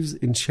believes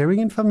in sharing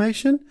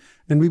information.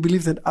 And we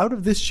believe that out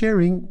of this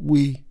sharing,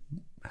 we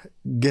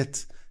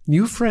get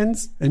new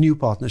friends and new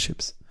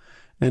partnerships.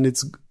 And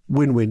it's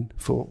win-win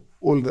for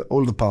all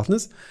the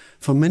partners.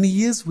 For many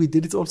years, we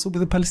did it also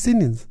with the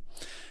Palestinians,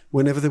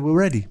 whenever they were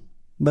ready.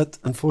 But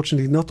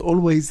unfortunately, not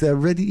always they're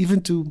ready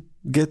even to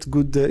get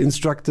good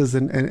instructors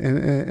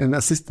and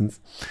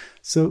assistants.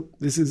 So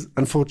this is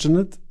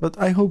unfortunate, but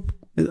I hope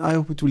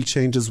it will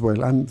change as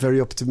well. I'm very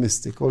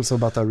optimistic also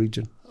about our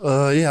region.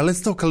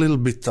 Let's talk a little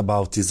bit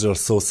about Israel.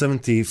 So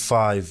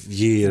 75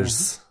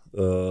 years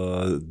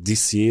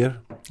this year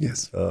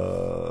yes,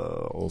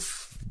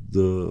 of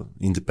the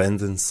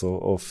independence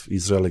of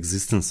Israel,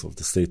 existence of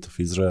the state of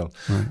Israel.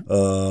 Right.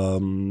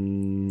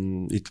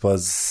 It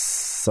was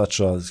such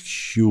a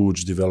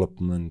huge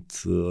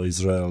development.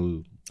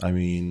 Israel, I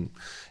mean,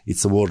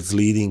 it's a world's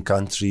leading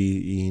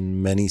country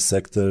in many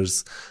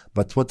sectors.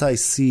 But what I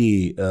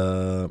see,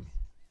 what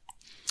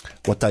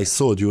I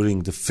saw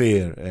during the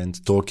fair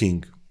and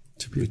talking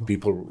with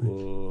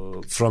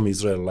people from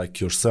Israel like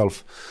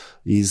yourself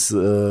is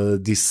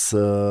this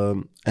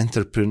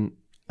entrepreneur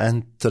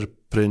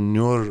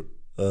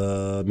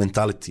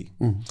mentality.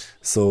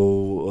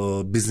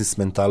 So business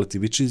mentality,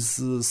 which is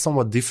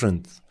somewhat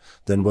different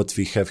than what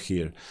we have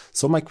here.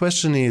 So my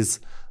question is,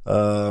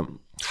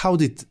 how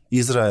did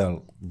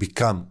Israel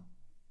become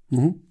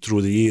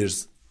through the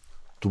years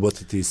to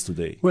what it is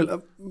today?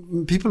 Well,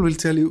 people will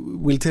tell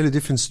you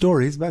different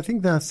stories, but I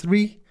think there are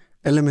three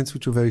elements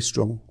which are very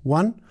strong.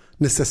 One,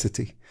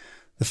 necessity.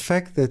 The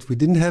fact that we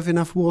didn't have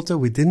enough water,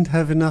 we didn't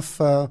have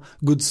enough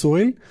good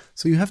soil,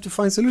 so you have to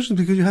find solutions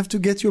because you have to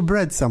get your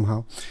bread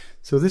somehow.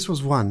 So this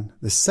was one.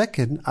 The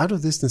second, out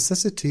of this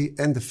necessity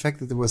and the fact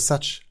that there were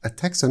such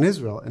attacks on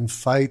Israel and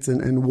fights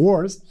and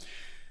wars,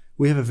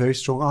 we have a very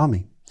strong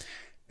army.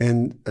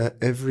 And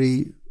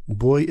every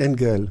boy and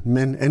girl,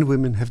 men and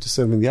women, have to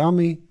serve in the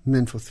army,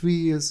 men for 3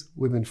 years,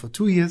 women for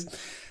 2 years.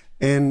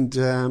 And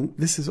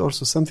this is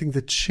also something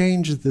that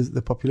changed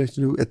the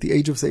population. At the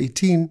age of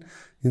 18,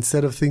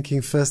 instead of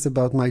thinking first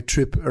about my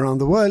trip around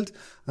the world,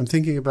 I'm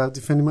thinking about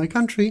defending my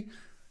country.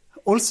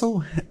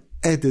 Also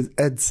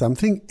add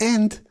something.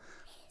 And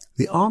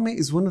the army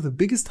is one of the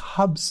biggest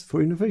hubs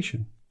for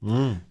innovation.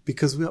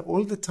 Because we are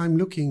all the time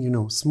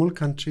looking, small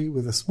country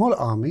with a small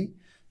army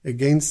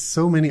against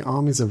so many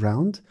armies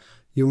around.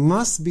 You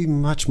must be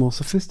much more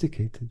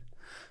sophisticated.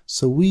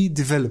 So we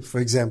developed,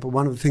 for example,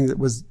 one of the things that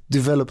was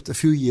developed a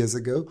few years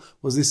ago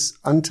was this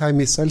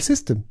anti-missile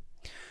system,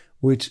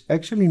 which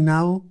actually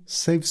now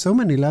saves so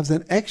many lives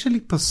and actually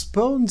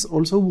postpones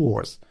also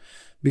wars.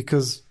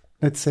 Because,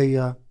 let's say,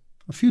 a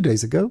few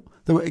days ago,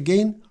 there were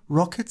again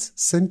rockets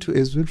sent to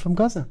Israel from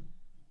Gaza.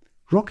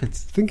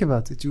 Rockets, think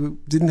about it. You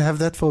didn't have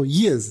that for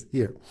years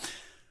here.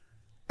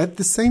 At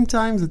the same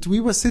time that we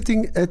were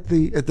sitting at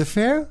the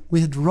fair,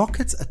 we had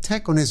rockets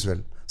attack on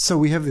Israel. So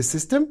we have this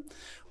system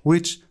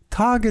which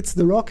targets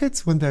the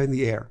rockets when they're in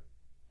the air.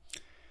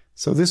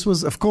 So this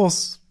was, of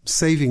course,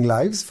 saving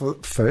lives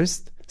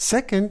first.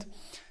 Second,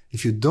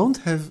 if you don't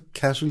have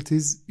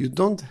casualties, you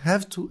don't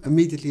have to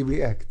immediately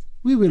react.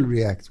 We will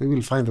react. We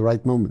will find the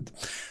right moment.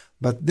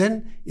 But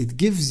then it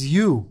gives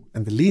you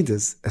and the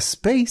leaders a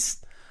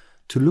space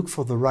to look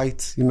for the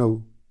right,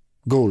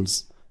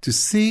 goals, to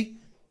see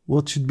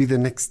what should be the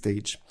next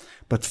stage.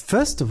 But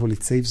first of all,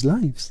 it saves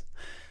lives.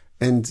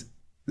 And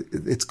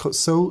it's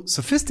so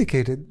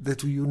sophisticated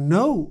that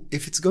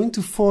if it's going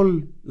to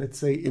fall, let's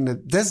say, in a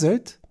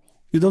desert,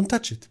 you don't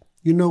touch it.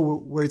 You know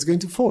where it's going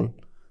to fall,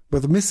 where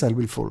the missile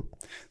will fall.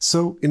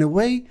 So in a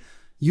way,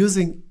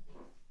 using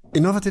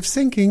innovative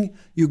thinking,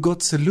 you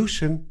got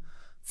solution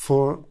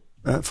for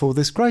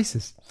this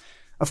crisis.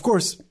 Of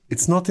course,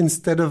 it's not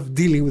instead of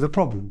dealing with a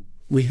problem.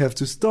 We have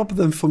to stop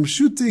them from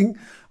shooting,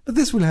 but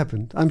this will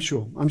happen, I'm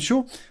sure.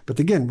 But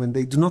again, when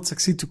they do not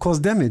succeed to cause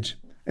damage,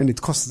 and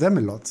it costs them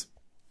a lot,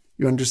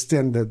 you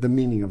understand the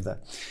meaning of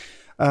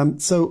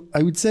that. So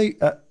I would say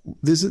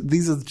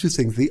these are the two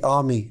things, the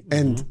army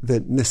and the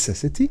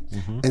necessity.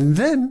 And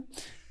then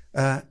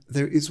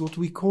there is what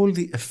we call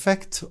the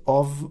effect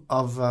of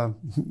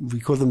we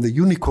call them the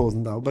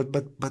unicorn now, but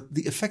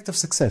the effect of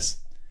success,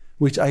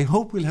 which I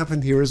hope will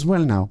happen here as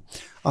well now,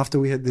 after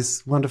we had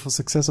this wonderful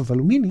success of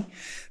Alumini.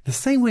 The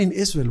same way in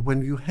Israel,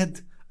 when you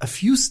had a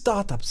few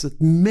startups that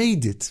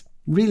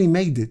really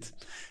made it,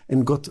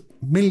 and got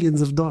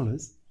millions of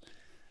dollars,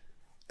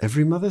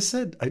 every mother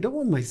said, I don't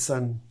want my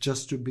son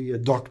just to be a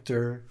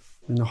doctor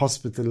in a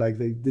hospital like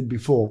they did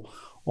before,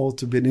 or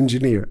to be an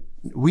engineer.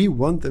 We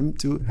want them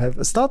to have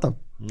a startup.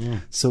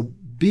 So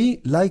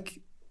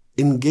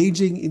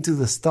engaging into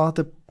the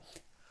startup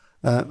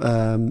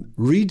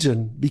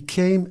region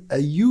became a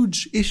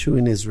huge issue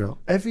in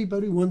Israel.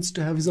 Everybody wants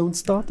to have his own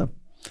startup.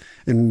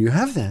 And when you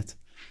have that,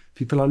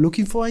 people are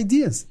looking for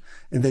ideas.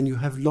 And then you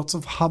have lots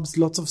of hubs,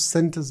 lots of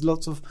centers,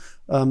 lots of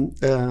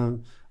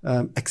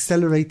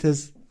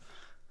accelerators,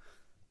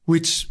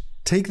 which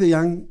take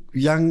the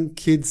young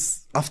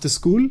kids after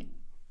school,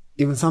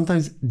 even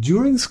sometimes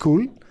during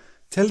school,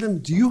 tell them,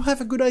 do you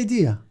have a good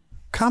idea?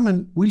 Come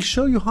and we'll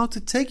show you how to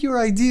take your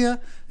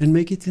idea and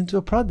make it into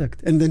a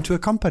product and then to a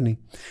company.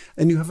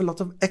 And you have a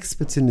lot of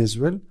experts in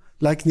Israel,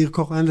 like Nir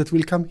Koran that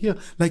will come here,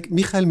 like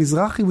Michael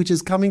Mizrahi, which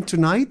is coming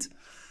tonight,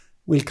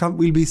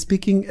 will be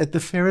speaking at the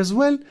fair as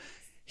well.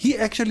 He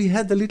actually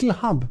had a little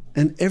hub,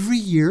 and every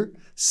year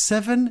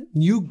 7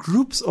 new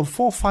groups of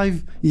 4 or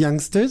 5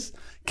 youngsters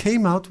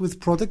came out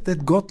with product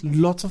that got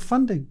lots of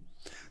funding.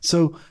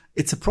 So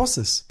it's a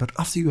process, but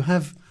after you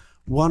have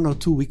 1 or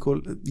 2, we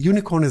call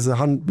unicorn is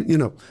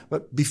 100,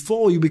 but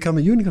before you become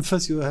a unicorn,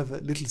 first you have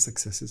little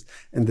successes,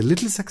 and the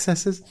little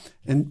successes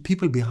and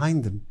people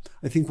behind them.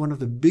 I think one of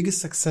the biggest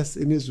success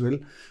in Israel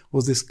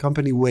was this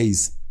company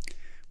Waze,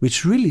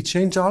 which really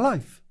changed our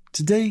life.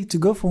 Today, to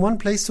go from one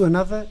place to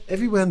another,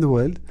 everywhere in the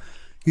world,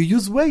 you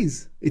use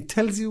Waze. It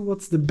tells you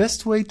what's the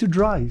best way to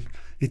drive.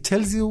 It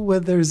tells you where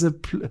there is a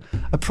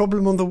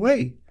problem on the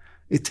way.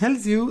 It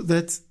tells you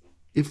that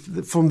if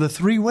from the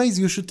 3 ways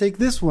you should take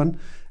this one,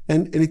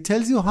 and it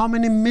tells you how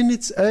many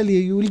minutes earlier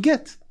you will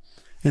get.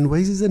 And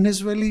Waze is an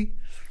Israeli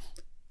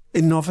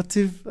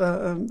innovative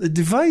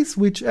device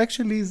which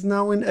actually is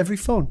now in every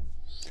phone.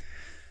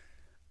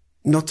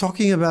 Not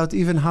talking about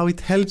even how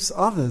it helps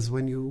others.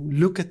 When you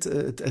look at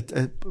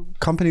a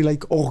company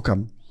like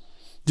Oryan,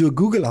 do a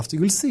Google after,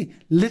 you'll see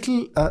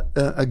little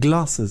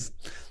glasses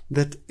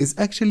that is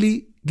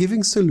actually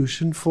giving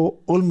solution for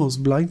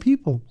almost blind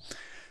people.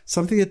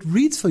 Something that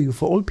reads for you,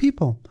 for all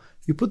people.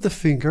 You put the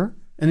finger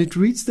and it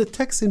reads the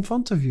text in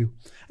front of you.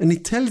 And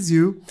it tells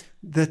you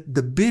that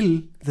the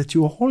bill that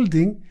you are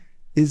holding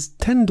is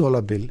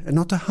 $10 bill and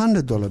not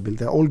 $100 bill.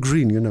 They're all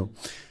green, you know.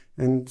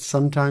 And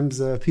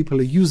sometimes people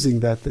are using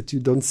that you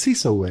don't see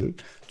so well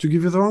to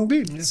give you the wrong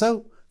bill. Yeah.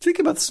 So think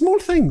about small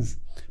things,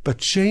 but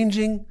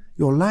changing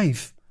your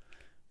life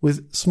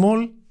with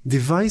small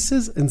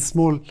devices and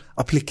small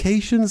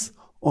applications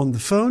on the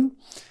phone.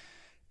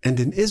 And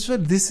in Israel,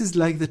 this is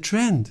like the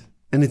trend,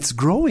 and it's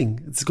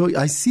growing.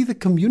 I see the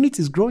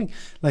community is growing.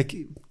 Like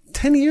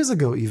 10 years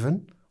ago,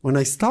 even when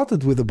I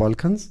started with the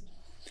Balkans,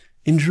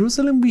 in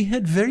Jerusalem, we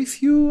had very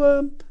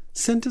few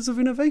centers of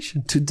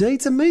innovation. Today,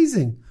 it's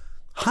amazing.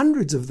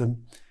 Hundreds of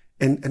them,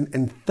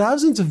 and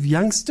thousands of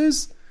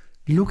youngsters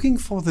looking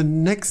for the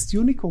next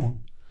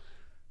unicorn.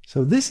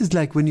 So this is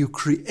like when you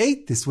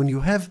create this, when you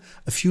have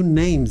a few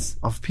names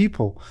of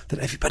people that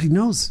everybody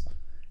knows.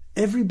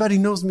 Everybody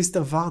knows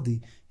Mr.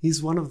 Vardy. He's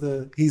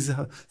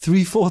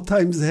 3-4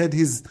 times had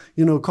his,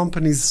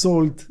 companies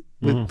sold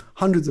with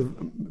hundreds of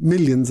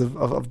millions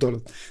of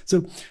dollars.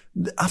 So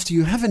after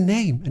you have a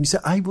name and you say,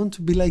 I want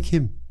to be like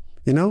him,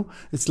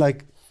 it's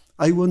like,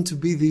 I want to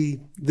be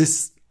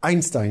this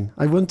Einstein.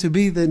 I want to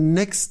be the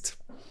next.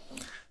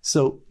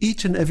 So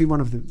each and every one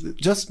of them.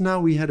 Just now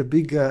we had a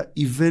big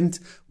event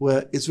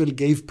where Israel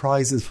gave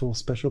prizes for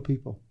special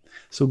people.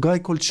 So a guy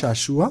called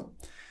Shashua,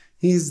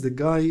 he's the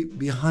guy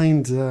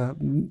behind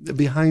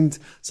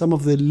some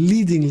of the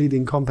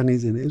leading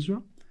companies in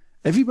Israel.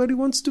 Everybody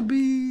wants to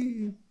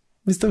be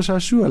Mr.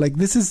 Shashua. Like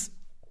this is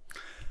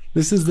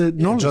the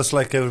knowledge. Just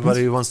like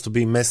everybody wants to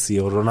be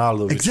Messi or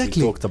Ronaldo, which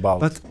we talked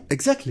about. But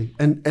exactly,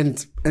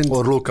 and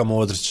or Luka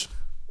Modric.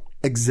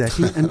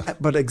 Exactly,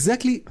 but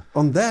exactly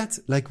on that,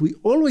 like we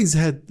always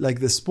had, like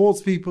the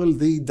sports people,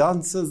 the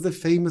dancers, the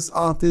famous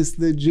artists,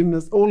 the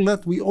gymnasts, all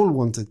that we all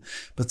wanted.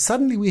 But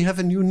suddenly we have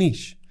a new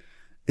niche.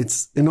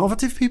 It's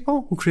innovative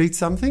people who create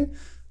something,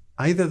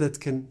 either that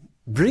can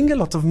bring a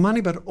lot of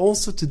money, but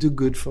also to do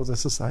good for the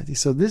society.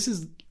 So this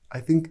is,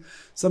 I think,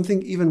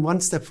 something even one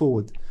step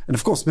forward. And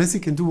of course,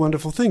 Messi can do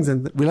wonderful things,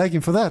 and we like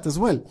him for that as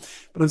well.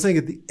 But I'm saying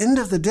at the end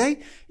of the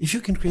day, if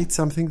you can create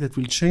something that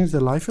will change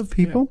the life of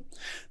people,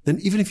 then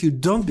even if you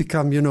don't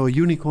become, a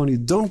unicorn, you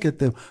don't get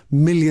the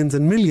millions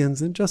and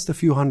millions and just a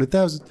few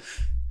 100,000,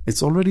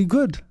 it's already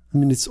good. I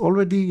mean, it's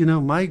already,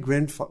 my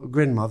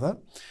grandmother,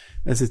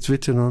 as it's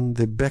written on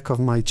the back of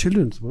my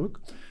children's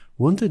book,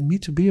 wanted me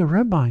to be a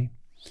rabbi.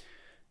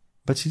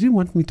 But she didn't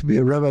want me to be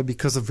a rabbi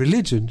because of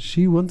religion.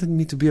 She wanted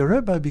me to be a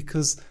rabbi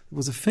because there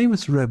was a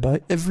famous rabbi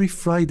every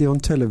Friday on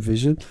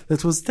television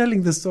that was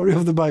telling the story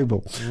of the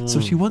Bible.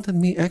 So she wanted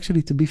me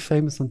actually to be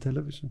famous on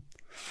television.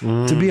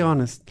 To be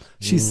honest,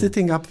 she's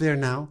sitting up there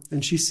now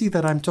and she sees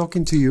that I'm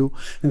talking to you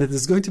and that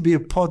there's going to be a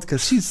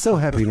podcast. She's so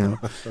happy now.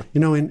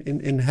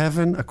 In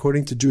heaven,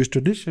 according to Jewish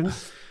tradition,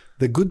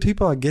 the good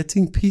people are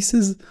getting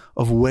pieces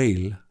of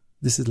whale.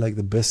 This is like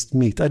the best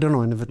meat. I don't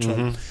know, I never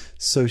tried.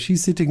 So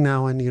she's sitting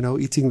now and,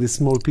 eating the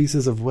small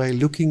pieces of whale,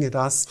 looking at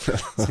us,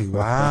 saying,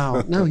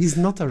 wow, no, he's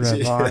not a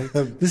rabbi.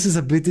 This is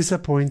a bit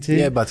disappointing.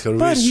 Yeah, but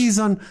he's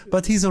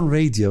on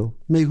radio.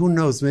 Maybe, who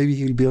knows, maybe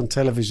he'll be on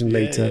television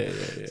later.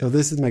 Yeah. So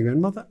this is my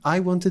grandmother. I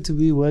wanted to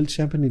be world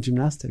champion in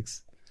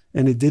gymnastics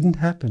and it didn't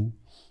happen.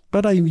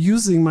 But I'm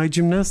using my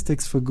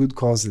gymnastics for good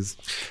causes.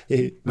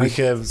 We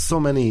have so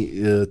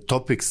many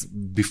topics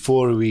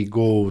before we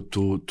go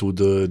to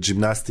the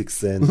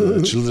gymnastics and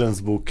the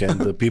children's book and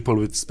the people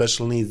with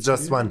special needs.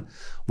 Just one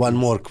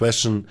more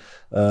question.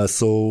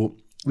 So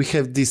we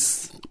have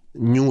this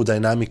new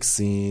dynamics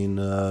in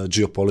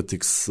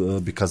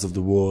geopolitics because of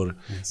the war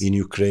in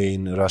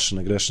Ukraine, Russian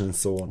aggression and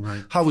so on.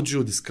 Right. How would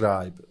you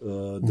describe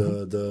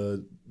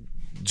the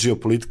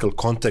geopolitical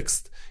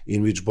context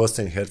in which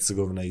Bosnia and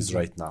Herzegovina is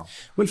right now?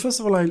 Well,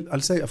 first of all, I'll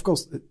say, of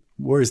course,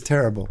 war is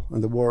terrible,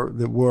 and the war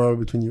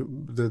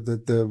between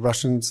the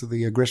Russians,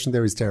 the aggression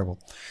there is terrible,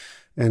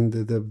 and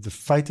the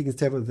fighting is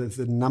terrible.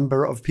 The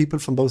number of people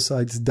from both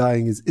sides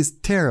dying is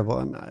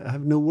terrible. I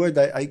have no word.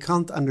 I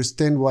can't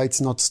understand why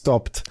it's not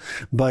stopped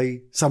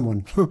by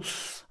someone. I'm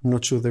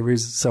not sure there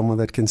is someone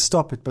that can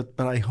stop it, but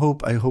I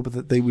hope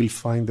that they will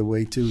find a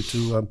way to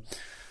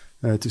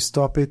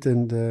stop it.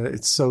 And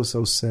it's so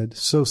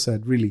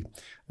sad, really.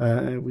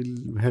 We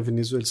have in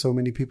Israel so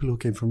many people who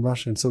came from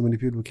Russia and so many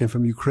people who came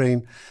from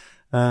Ukraine.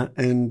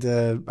 And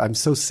I'm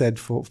so sad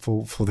for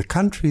the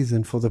countries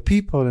and for the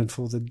people and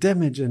for the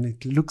damage, and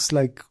it looks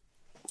like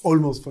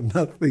almost for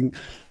nothing.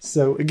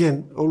 So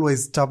again,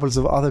 always troubles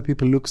of other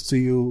people looks to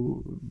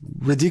you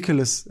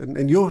ridiculous,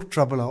 and your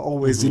trouble are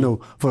always,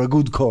 for a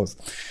good cause.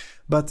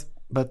 But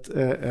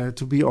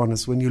to be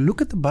honest, when you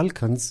look at the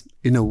Balkans,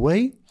 in a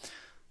way,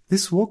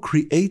 this war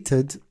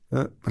created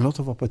a lot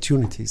of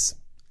opportunities.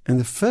 And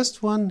the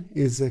first one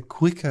is a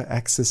quicker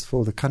access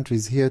for the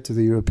countries here to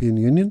the European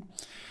Union,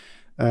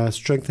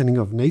 strengthening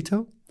of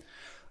NATO.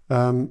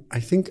 I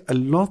think a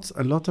lot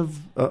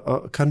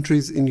of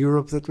countries in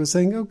Europe that were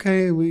saying,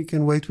 okay, we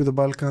can wait with the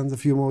Balkans a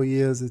few more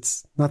years.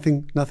 It's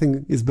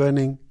nothing is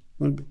burning.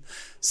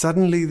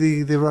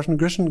 Suddenly the Russian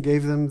aggression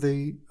gave them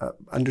the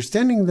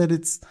understanding that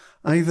it's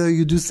either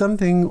you do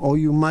something or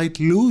you might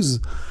lose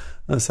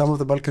some of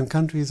the Balkan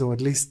countries, or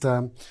at least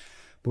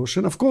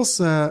portion. Of course,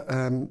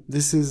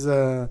 this is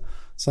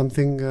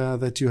something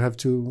that you have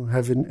to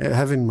have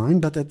in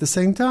mind, but at the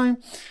same time,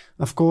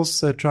 of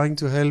course, trying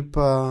to help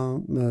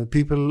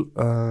people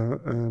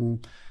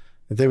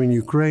there in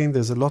Ukraine.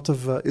 There's a lot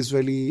of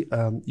Israeli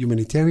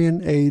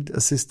humanitarian aid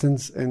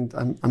assistance, and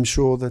I'm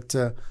sure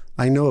that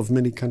I know of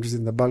many countries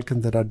in the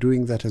Balkans that are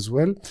doing that as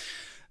well.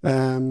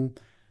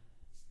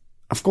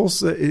 Of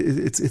course,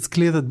 it's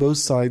clear that both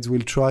sides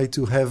will try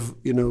to have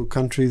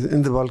countries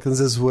in the Balkans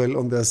as well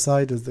on their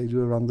side as they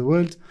do around the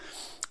world.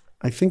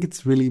 I think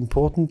it's really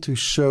important to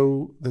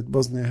show that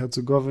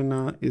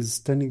Bosnia-Herzegovina is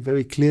standing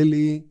very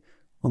clearly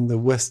on the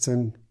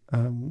Western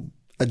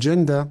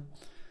agenda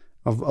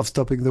of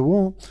stopping the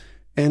war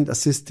and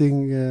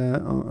assisting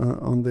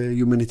on the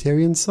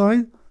humanitarian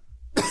side.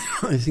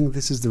 I think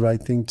this is the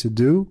right thing to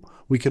do.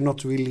 We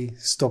cannot really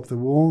stop the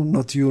war,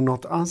 not you,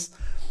 not us,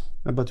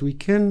 but we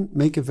can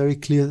make a very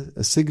clear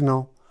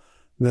signal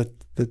that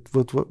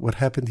what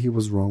happened here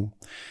was wrong.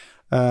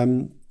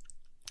 And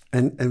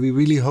we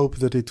really hope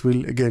that it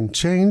will again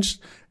change.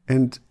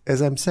 And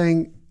as I'm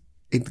saying,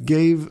 it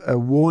gave a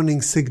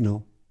warning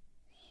signal,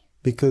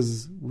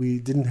 because we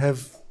didn't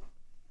have,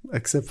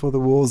 except for the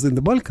wars in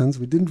the Balkans,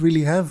 we didn't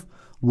really have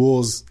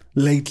wars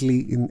lately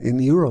in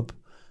Europe.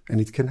 And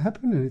it can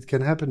happen, and it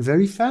can happen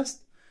very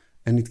fast,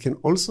 and it can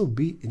also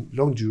be in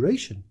long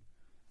duration,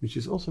 which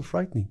is also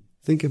frightening.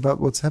 Think about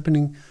what's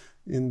happening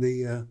in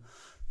the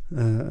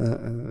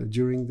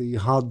during the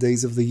hard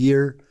days of the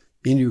year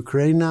in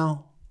Ukraine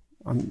now.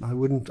 I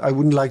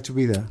wouldn't like to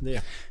be there.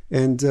 Yeah.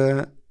 And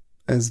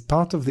as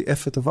part of the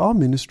effort of our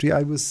ministry,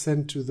 I was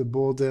sent to the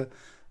border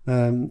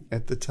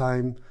at the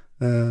time.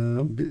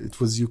 It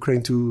was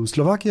Ukraine to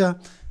Slovakia,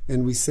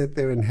 and we sat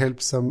there and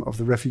helped some of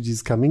the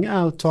refugees coming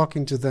out,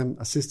 talking to them,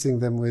 assisting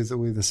them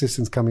with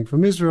assistance coming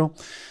from Israel,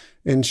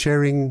 and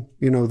sharing,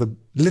 the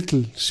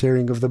little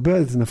sharing of the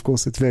birds. And of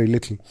course, it's very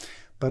little.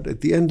 But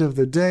at the end of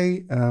the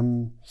day,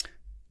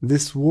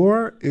 this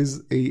war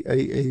is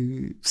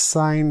a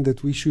sign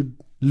that we should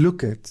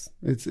look at.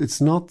 It's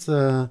not,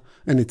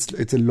 and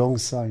it's a long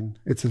sign.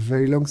 It's a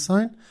very long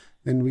sign,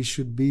 and we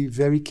should be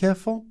very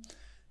careful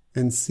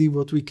and see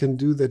what we can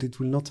do that it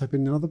will not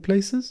happen in other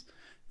places.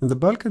 And the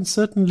Balkans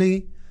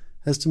certainly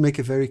has to make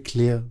a very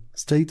clear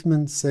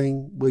statement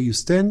saying where you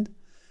stand,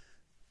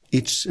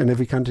 each and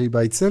every country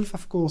by itself,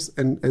 of course,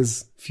 and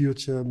as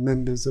future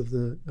members of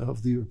the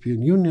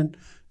European Union.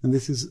 And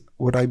this is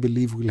what I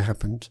believe will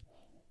happen.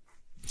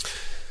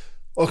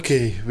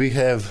 Okay, we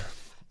have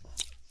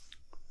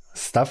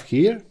stuff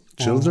here,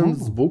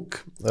 children's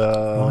book.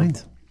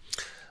 Right.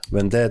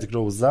 When Dad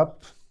grows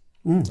up,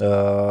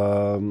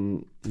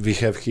 we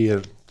have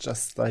here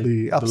just, I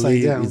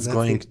believe down, it's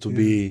going to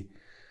be.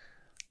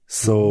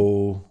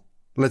 So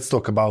let's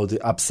talk about the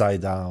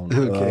upside down.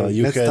 Okay,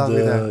 you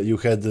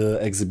had the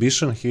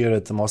exhibition here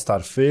at the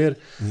Mostar Fair.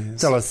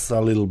 Yes. Tell us a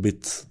little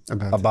bit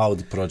about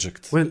the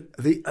project. Well,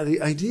 the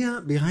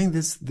idea behind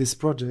this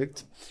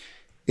project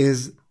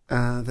is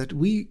that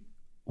we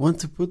want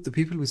to put the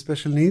people with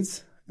special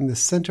needs in the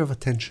center of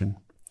attention,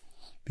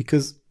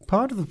 because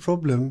part of the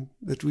problem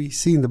that we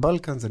see in the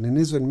Balkans and in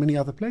Israel and many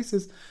other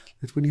places,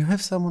 that when you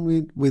have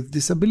someone with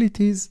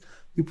disabilities,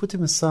 you put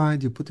him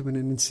aside, you put him in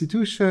an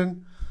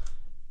institution,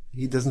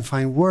 he doesn't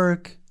find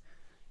work.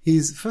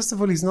 First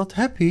of all, he's not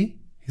happy,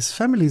 his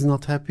family is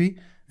not happy,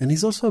 and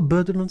he's also a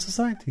burden on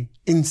society.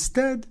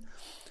 Instead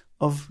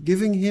of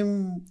giving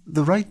him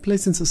the right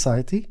place in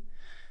society,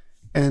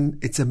 and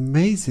it's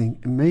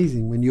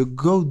amazing when you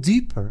go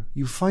deeper,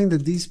 you find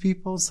that these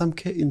people,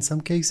 in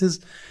some cases,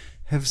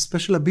 have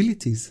special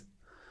abilities.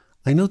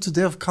 I know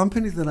today of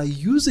companies that are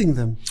using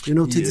them,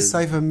 to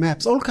decipher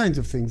maps, all kinds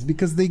of things,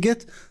 because they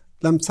get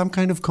some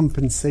kind of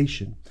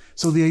compensation.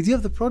 So the idea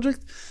of the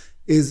project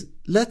is,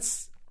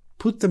 let's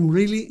put them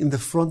really in the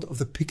front of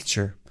the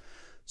picture.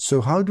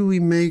 So how do we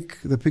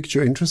make the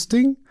picture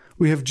interesting?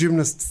 We have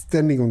gymnasts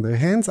standing on their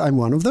hands. I'm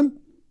one of them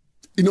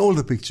in all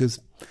the pictures.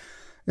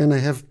 And I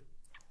have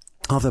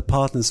other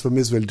partners from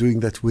Israel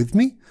doing that with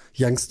me,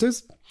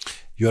 youngsters.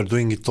 You are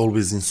doing it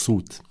always in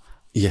suit.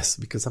 Yes,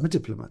 because I'm a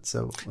diplomat,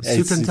 so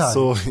It's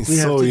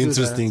so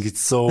interesting.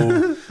 It's so,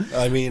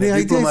 I mean,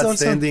 a diplomat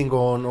standing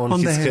on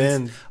his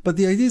hand. But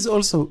the idea is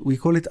also, we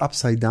call it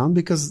upside down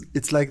because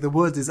it's like the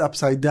word is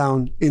upside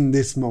down in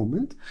this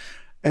moment.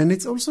 And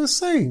it's also a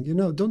saying,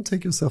 don't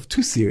take yourself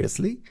too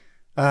seriously.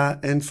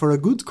 And for a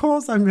good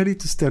cause, I'm ready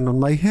to stand on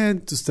my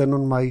head, to stand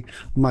on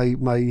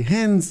my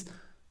hands.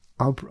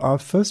 Our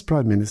first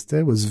prime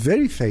minister was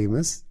very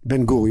famous,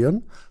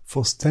 Ben-Gurion,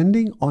 for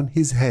standing on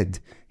his head.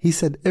 He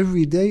said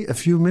every day, a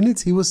few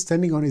minutes, he was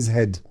standing on his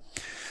head.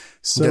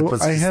 So that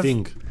was his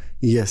thing.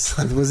 Yes,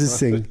 that was his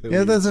thing.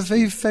 Yeah, there's a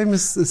very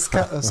famous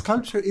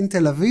sculpture in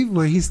Tel Aviv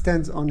where he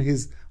stands on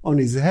his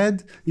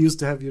head. He used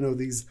to have,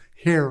 these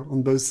hair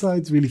on both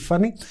sides, really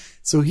funny.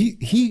 So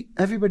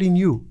everybody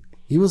knew.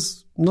 He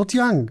was not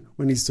young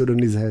when he stood on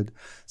his head.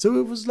 So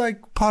it was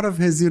like part of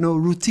his,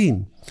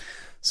 routine.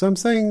 So I'm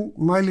saying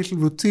my little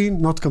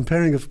routine, not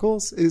comparing, of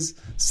course, is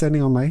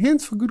standing on my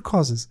hands for good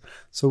causes.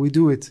 So we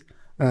do it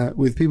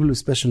with people with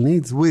special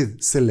needs,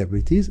 with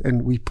celebrities,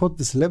 and we put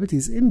the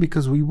celebrities in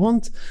because we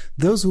want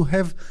those who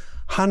have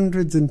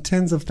hundreds and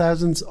tens of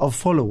thousands of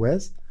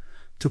followers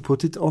to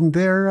put it on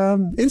their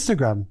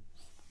Instagram,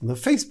 on their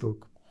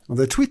Facebook, on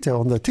their Twitter,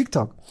 on their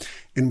TikTok.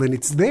 And when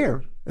it's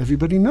there,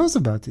 everybody knows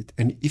about it.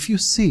 And if you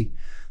see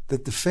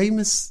that the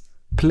famous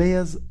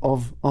players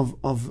of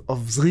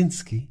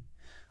Zrinski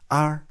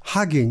are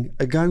hugging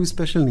a guy with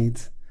special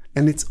needs,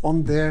 and it's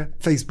on their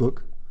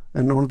Facebook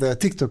and on their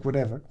TikTok,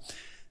 whatever,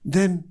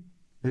 then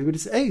everybody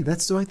says, hey,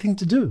 that's the right thing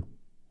to do.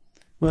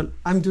 Well,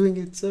 I'm doing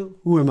it, so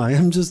who am I?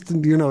 I'm just, a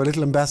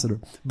little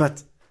ambassador.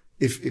 But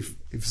if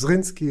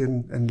Zrinski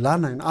and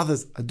Lana and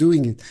others are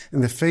doing it,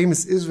 and the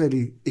famous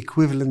Israeli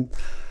equivalent,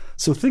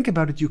 so think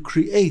about it, you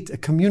create a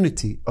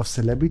community of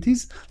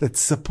celebrities that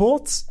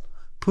supports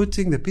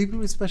putting the people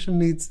with special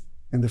needs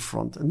in the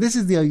front. And this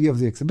is the idea of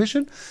the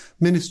exhibition.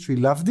 Ministry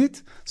loved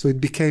it, so it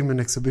became an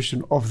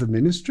exhibition of the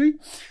ministry.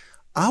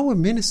 Our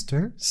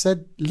minister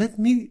said, let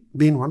me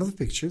be in one of the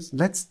pictures.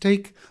 Let's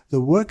take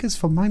the workers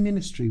from my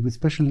ministry with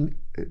special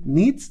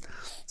needs,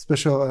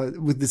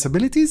 with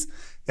disabilities.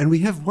 And we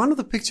have one of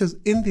the pictures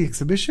in the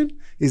exhibition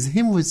is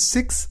him with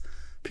 6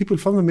 people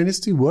from the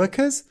ministry,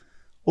 workers,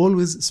 all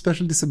with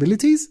special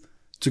disabilities,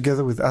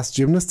 together with us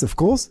gymnasts, of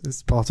course,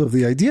 as part of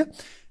the idea.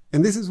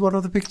 And this is one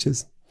of the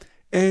pictures.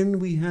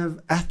 And we have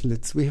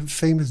athletes, we have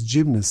famous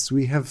gymnasts,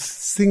 we have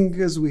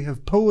singers, we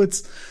have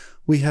poets,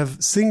 we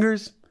have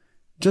singers.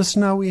 Just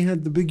now we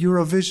had the big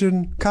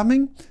Eurovision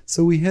coming,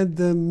 so we had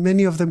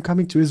many of them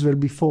coming to Israel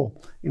before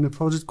in a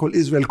project called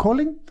Israel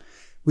Calling.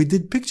 We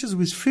did pictures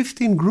with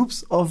 15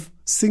 groups of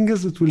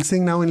singers that will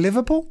sing now in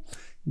Liverpool.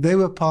 They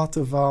were part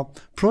of our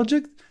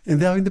project,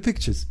 and they are in the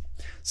pictures.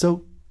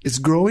 So it's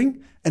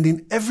growing, and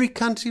in every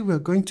country we're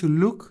going to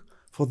look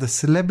for the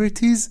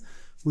celebrities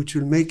which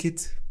will make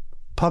it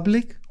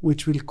public,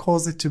 which will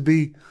cause it to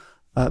be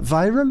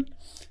viral,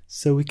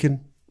 so we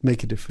can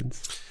make a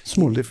difference,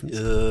 small difference.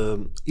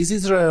 Is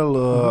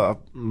Israel,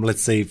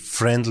 let's say,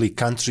 friendly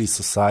country,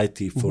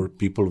 society for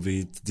people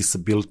with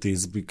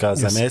disabilities?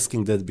 Because yes. I'm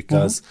asking that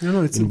because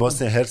in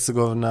Bosnia and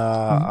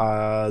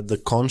Herzegovina, the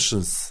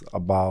conscience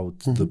about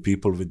the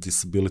people with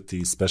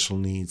disabilities, special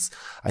needs,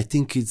 I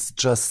think it's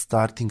just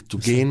starting to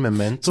gain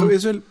momentum. So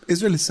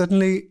Israel has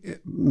certainly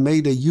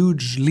made a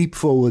huge leap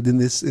forward in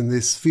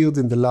this field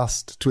in the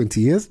last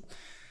 20 years.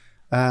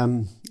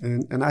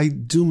 And I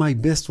do my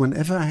best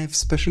whenever I have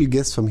special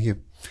guests from here.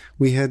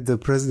 We had the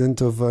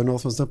president of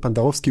North Macedonia,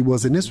 Pandarovsky,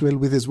 was in Israel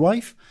with his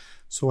wife.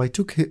 So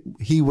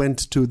he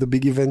went to the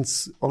big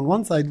events on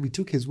one side. We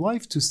took his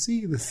wife to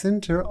see the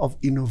Center of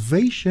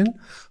Innovation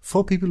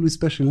for People with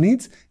Special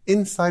Needs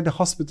inside the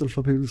hospital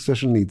for people with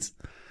special needs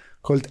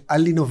called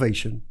Al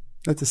Innovation.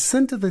 That's a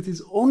center that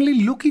is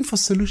only looking for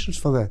solutions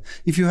for that.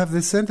 If you have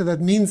this center, that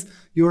means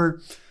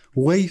you're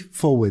way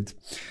forward.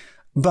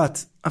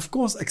 But, of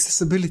course,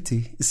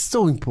 accessibility is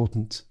so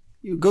important.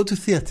 You go to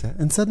theater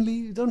and suddenly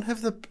you don't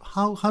have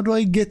how do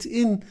I get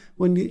in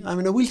when I'm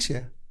in a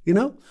wheelchair,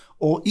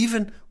 Or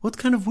even, what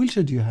kind of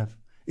wheelchair do you have?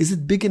 Is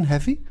it big and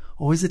heavy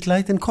or is it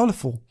light and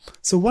colorful?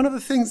 So one of the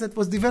things that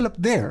was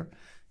developed there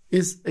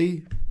is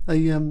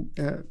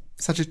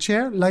such a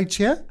chair, light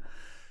chair,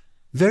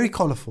 very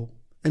colorful.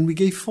 And we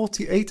gave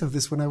 48 of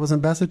this when I was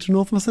ambassador to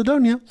North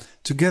Macedonia,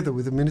 together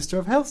with the Minister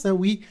of Health. Now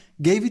we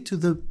gave it to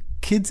the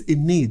kids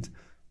in need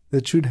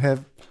that should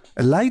have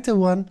a lighter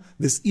one.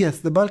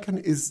 The Balkan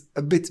is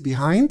a bit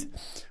behind,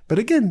 but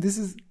again,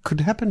 could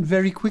happen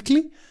very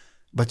quickly.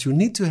 But you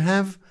need to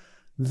have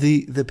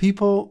the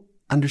people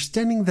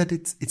understanding that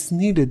it's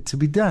needed to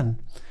be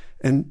done,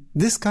 and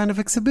this kind of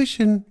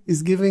exhibition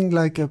is giving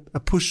like a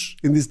push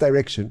in this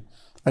direction.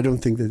 I don't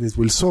think that this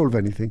will solve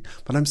anything,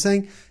 but I'm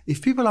saying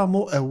if people are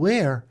more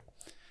aware,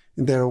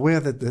 and they're aware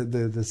that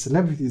the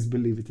celebrities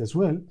believe it as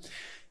well,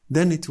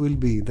 then it will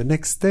be the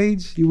next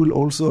stage. You will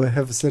also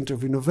have a center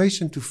of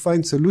innovation to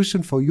find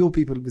solution for your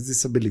people with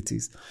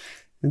disabilities.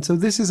 And so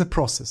this is a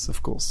process,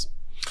 of course.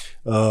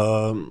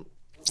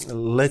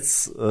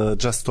 let's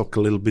just talk a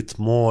little bit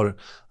more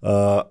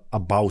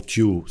about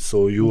you.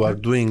 So you are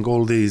doing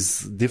all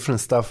these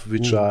different stuff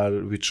which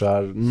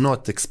are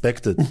not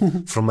expected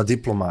from a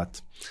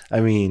diplomat.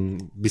 I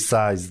mean,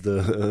 besides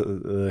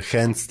the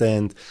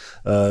handstand,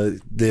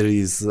 there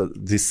is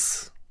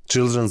this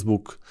children's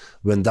book,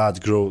 When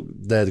Dad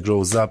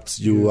Grows Up.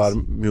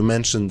 You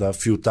mentioned a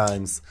few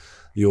times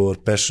your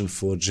passion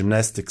for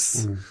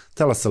gymnastics.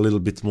 Tell us a little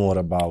bit more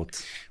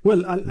about.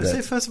 Well, I'll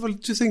say first of all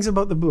 2 things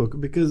about the book,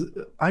 because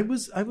I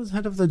was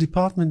head of the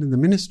department in the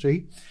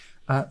ministry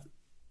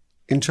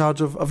in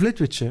charge of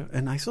literature,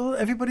 and I saw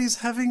everybody's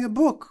having a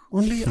book.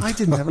 Only I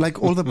didn't have.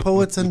 Like all the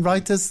poets and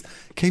writers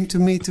came to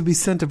me to be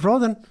sent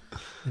abroad,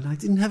 and I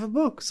didn't have a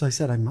book. So I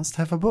said I must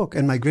have a book.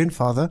 And my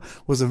grandfather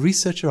was a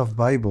researcher of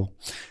Bible,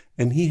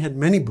 and he had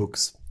many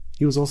books.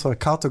 He was also a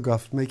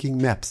cartographer making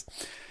maps.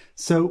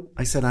 So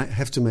I said, I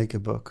have to make a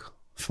book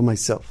for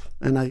myself.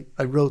 And I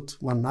wrote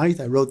one night,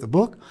 I wrote the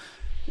book,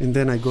 and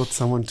then I got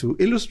someone to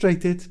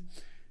illustrate it.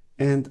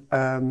 And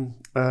then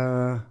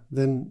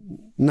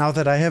now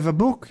that I have a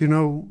book,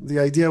 the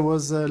idea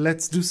was,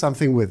 let's do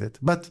something with it.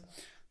 But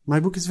my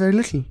book is very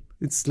little.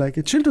 It's like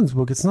a children's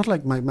book. It's not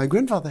like my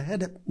grandfather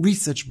had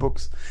research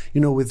books,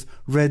 with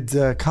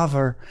red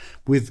cover,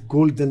 with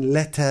golden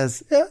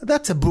letters. Yeah,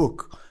 that's a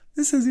book.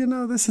 This is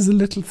a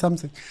little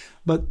something.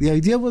 But the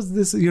idea was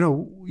this,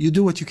 you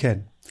do what you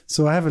can.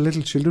 So I have a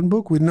little children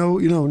book with no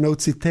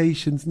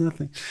citations,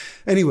 nothing.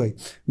 Anyway,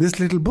 this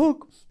little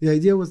book, the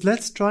idea was,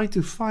 let's try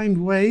to find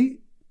a way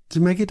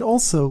to make it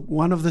also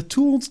one of the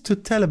tools to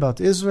tell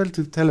about Israel,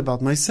 to tell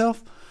about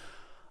myself,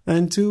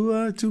 and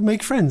to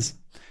make friends.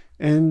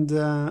 And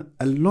a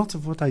lot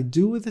of what I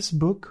do with this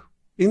book,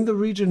 in the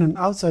region and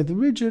outside the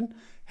region,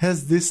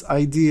 has this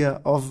idea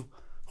of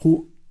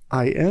who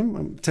I am.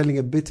 I'm telling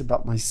a bit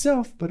about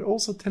myself, but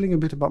also telling a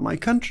bit about my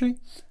country,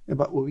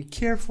 about what we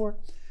care for.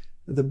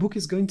 The book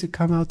is going to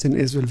come out in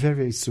Israel very,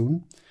 very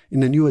soon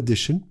in a new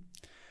edition.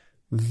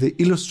 The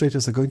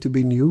illustrators are going to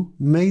be new,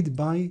 made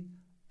by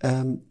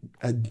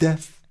a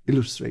deaf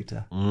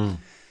illustrator.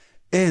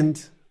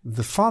 And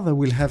the father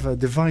will have a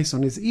device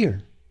on his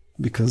ear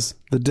because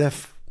the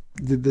deaf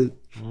did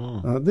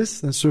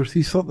this. And so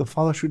he thought the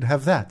father should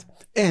have that.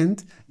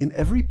 And in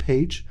every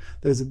page,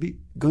 there's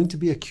going to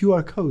be a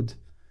QR code.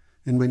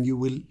 And when you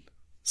will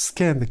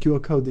scan the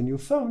QR code in your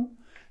phone,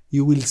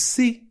 you will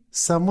see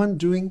someone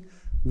doing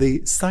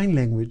the sign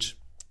language,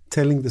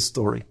 telling the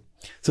story.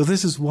 So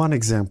this is one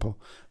example.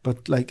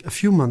 But like a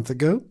few months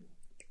ago,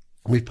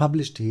 we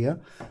published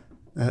here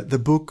the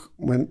book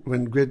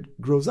When Greg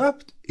Grows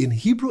Up in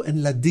Hebrew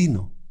and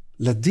Ladino.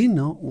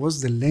 Ladino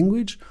was the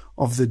language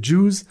of the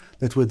Jews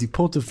that were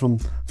deported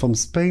from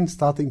Spain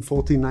starting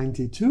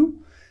 1492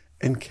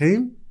 and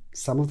came,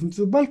 some of them,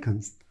 to the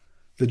Balkans.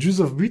 The Jews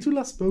of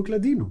Bitula spoke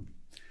Ladino.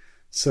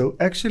 So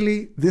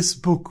actually, this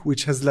book,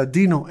 which has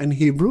Ladino and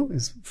Hebrew,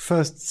 is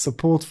first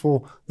support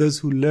for those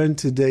who learn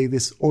today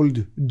this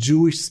old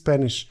Jewish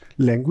Spanish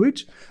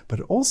language,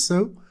 but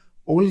also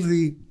all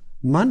the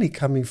money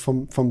coming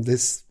from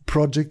this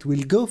project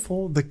will go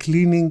for the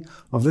cleaning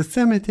of the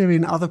cemetery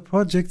and other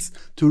projects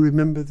to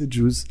remember the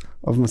Jews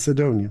of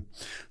Macedonia.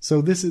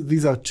 So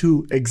these are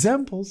 2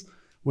 examples.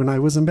 When I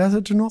was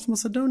ambassador to North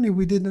Macedonia,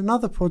 we did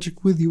another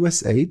project with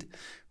USAID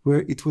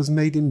where it was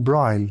made in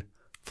Braille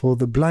for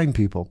the blind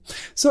people.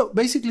 So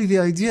basically the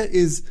idea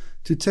is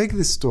to take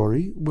this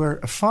story where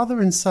a father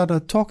and son are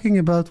talking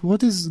about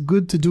what is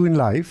good to do in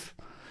life,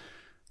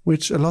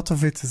 which a lot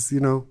of it is,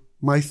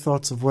 my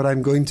thoughts of what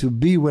I'm going to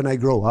be when I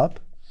grow up,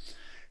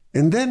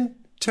 and then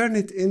turn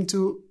it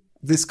into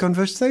this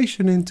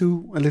conversation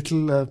into a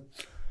little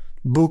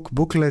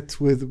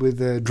booklet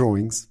with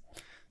drawings.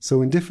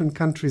 So in different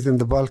countries in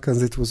the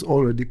Balkans, it was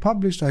already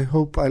published. I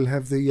hope I'll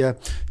have the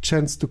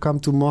chance to come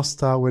to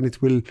Mostar when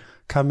it will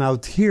come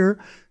out here,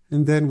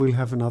 and then we'll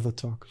have another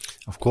talk.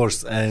 Of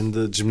course.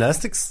 And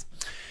gymnastics?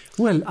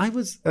 Well, I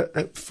was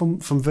from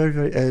very,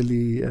 very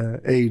early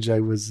age. I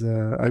was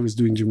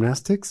doing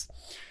gymnastics,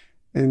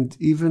 and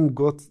even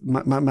got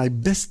my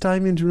best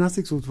time in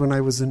gymnastics was when I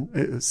was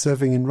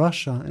serving in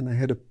Russia, and I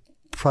had a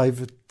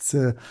private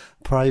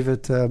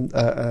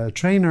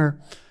trainer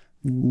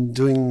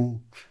doing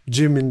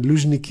gym in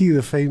Luzhniki,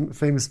 the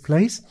famous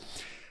place.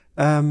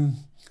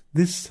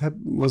 This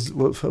was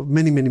for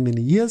many, many,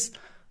 many years.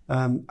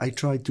 I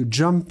tried to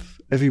jump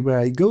everywhere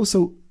I go.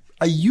 So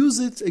I use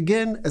it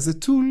again as a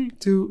tool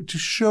to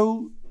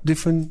show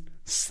different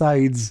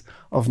sides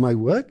of my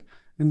work.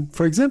 And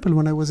for example,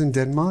 when I was in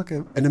Denmark,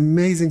 an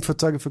amazing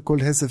photographer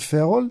called Hesse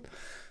Ferold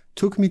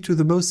took me to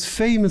the most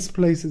famous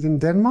places in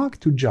Denmark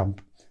to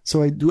jump.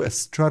 So I do a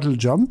straddle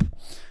jump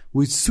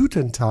with suit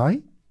and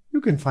tie.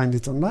 You can find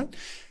it online.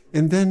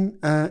 And then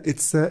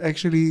it's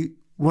actually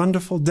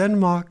wonderful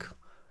Denmark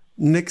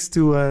next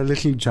to a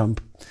little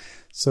jump.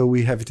 So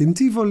we have it in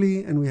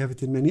Tivoli, and we have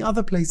it in many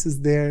other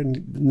places there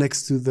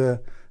next to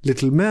the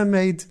Little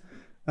Mermaid.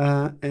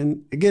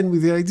 And again,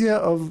 with the idea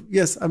of,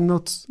 yes, I'm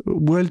not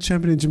world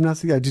champion in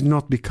gymnastics. I did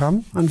not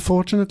become,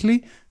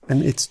 unfortunately,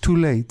 and it's too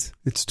late.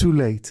 It's too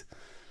late.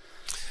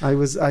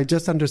 I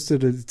just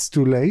understood that it's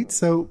too late.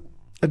 So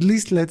at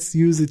least let's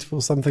use it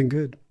for something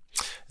good.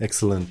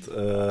 Excellent.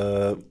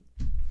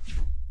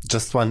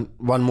 Just one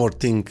more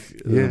thing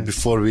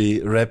before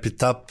we wrap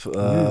it up.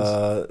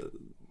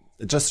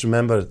 Just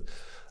remember,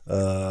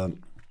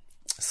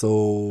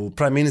 so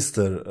Prime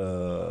Minister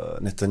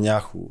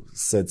Netanyahu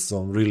said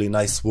some really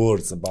nice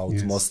words about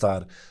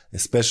Mostar,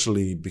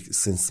 especially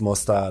since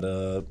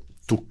Mostar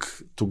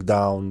took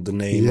down the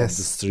name of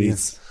the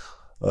streets.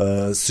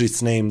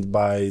 Streets named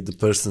by the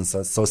persons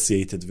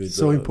associated with,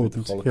 with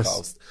the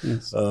Holocaust.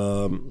 Yes.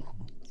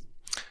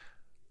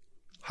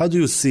 How do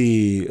you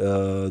see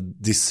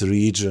this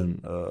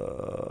region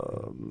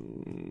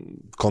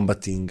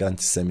combating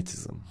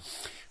anti-Semitism?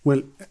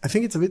 Well, I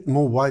think it's a bit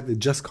more wide than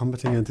just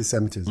combating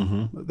anti-Semitism.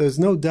 Mm-hmm. There's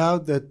no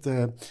doubt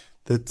that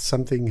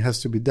something has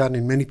to be done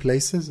in many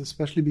places,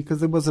 especially because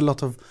there was a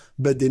lot of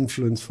bad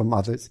influence from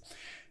others.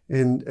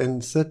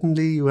 And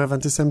certainly you have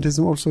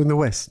anti-Semitism also in the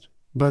West.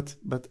 But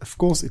of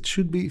course it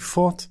should be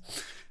fought.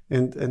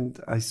 And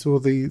I saw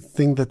the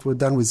thing that were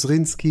done with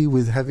Zrinski,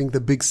 with having the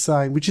big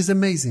sign, which is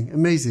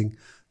amazing.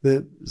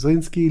 The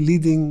Zrinski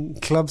leading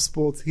club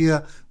sports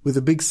here with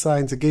the big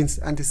signs against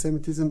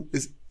anti-Semitism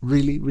is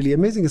really, really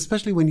amazing,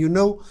 especially when you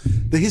know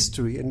the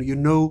history and you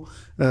know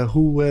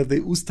who were the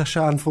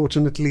Ustasha,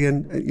 unfortunately,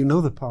 and you know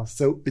the past.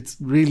 So it's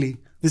really,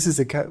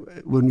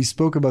 when we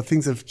spoke about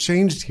things that have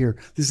changed here,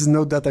 this is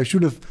no doubt I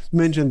should have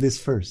mentioned this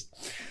first.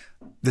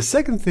 The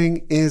second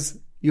thing is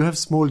you have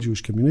small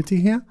Jewish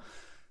community here.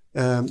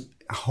 I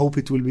hope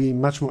it will be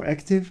much more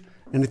active,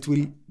 and it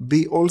will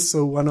be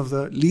also one of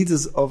the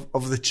leaders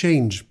of the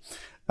change.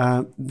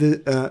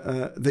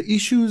 The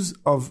issues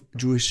of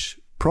Jewish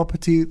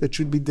property that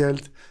should be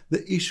dealt,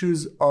 the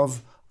issues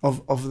of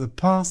the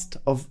past,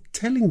 of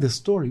telling the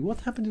story.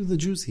 What happened to the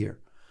Jews here?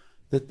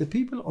 That the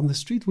people on the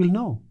street will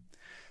know.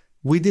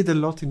 We did a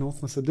lot in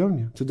North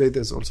Macedonia. Today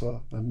there's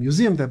also a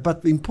museum there.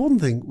 But the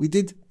important thing, we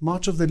did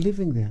March of the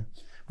Living there.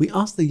 We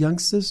asked the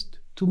youngsters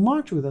to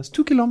march with us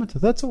 2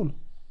 kilometers, that's all.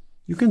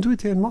 You can do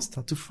it here in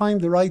Mostar, to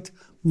find the right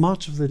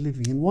March of the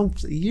Living. And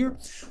once a year,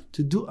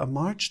 to do a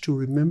march to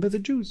remember the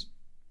Jews.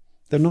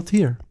 They're not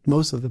here,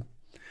 most of them.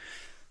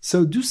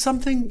 So do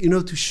something,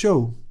 to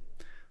show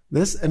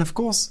this. And of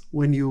course,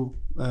 when you,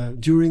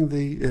 during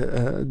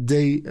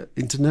the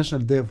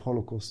International Day of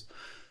Holocaust,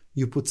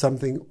 you put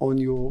something on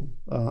your,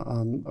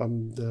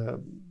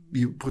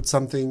 you put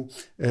something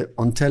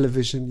on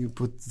television, you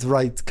put the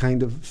right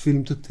kind of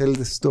film to tell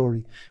the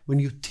story. When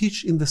you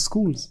teach in the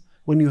schools,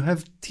 when you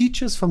have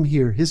teachers from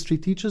here, history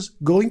teachers,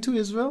 going to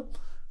Israel,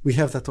 we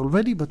have that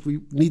already, but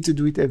we need to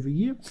do it every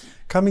year,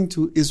 coming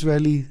to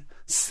Israeli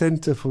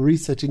Center for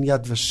Research in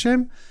Yad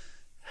Vashem,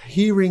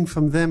 hearing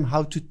from them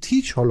how to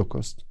teach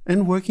Holocaust,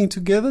 and working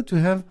together to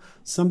have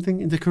something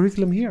in the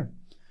curriculum here.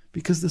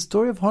 Because the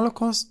story of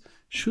Holocaust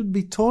should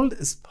be told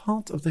as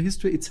part of the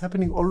history. It's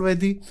happening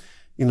already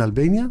in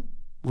Albania,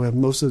 where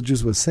most of the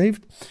Jews were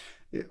saved.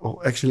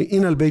 Or actually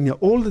in Albania,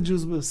 all the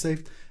Jews were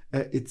saved.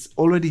 It's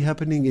already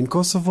happening in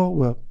Kosovo,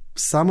 where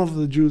some of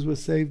the Jews were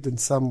saved and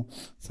some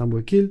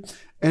were killed.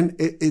 And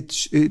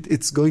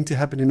it's going to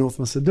happen in North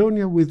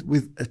Macedonia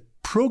with a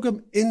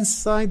program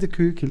inside the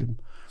curriculum.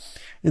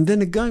 And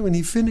then a guy, when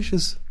he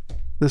finishes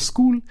the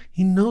school,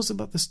 he knows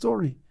about the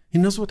story. He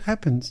knows what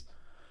happens.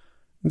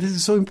 And this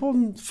is so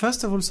important,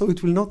 first of all, so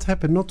it will not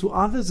happen, not to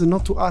others and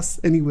not to us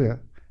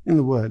anywhere in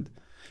the world.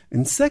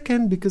 And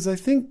second, because I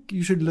think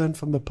you should learn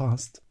from the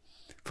past,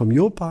 from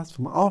your past,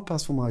 from our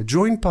past, from our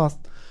joint past.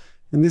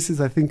 And this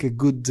is, I think, a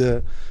good,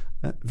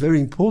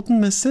 very important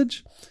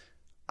message.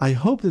 I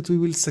hope that we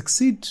will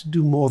succeed to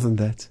do more than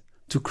that,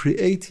 to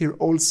create here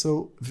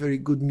also a very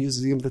good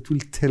museum that will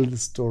tell the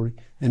story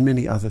and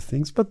many other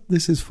things. But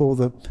this is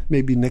for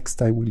maybe next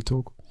time we'll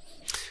talk.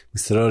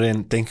 Mr.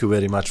 Oryan, thank you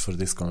very much for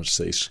this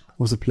conversation. It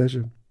was a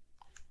pleasure.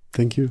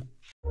 Thank you.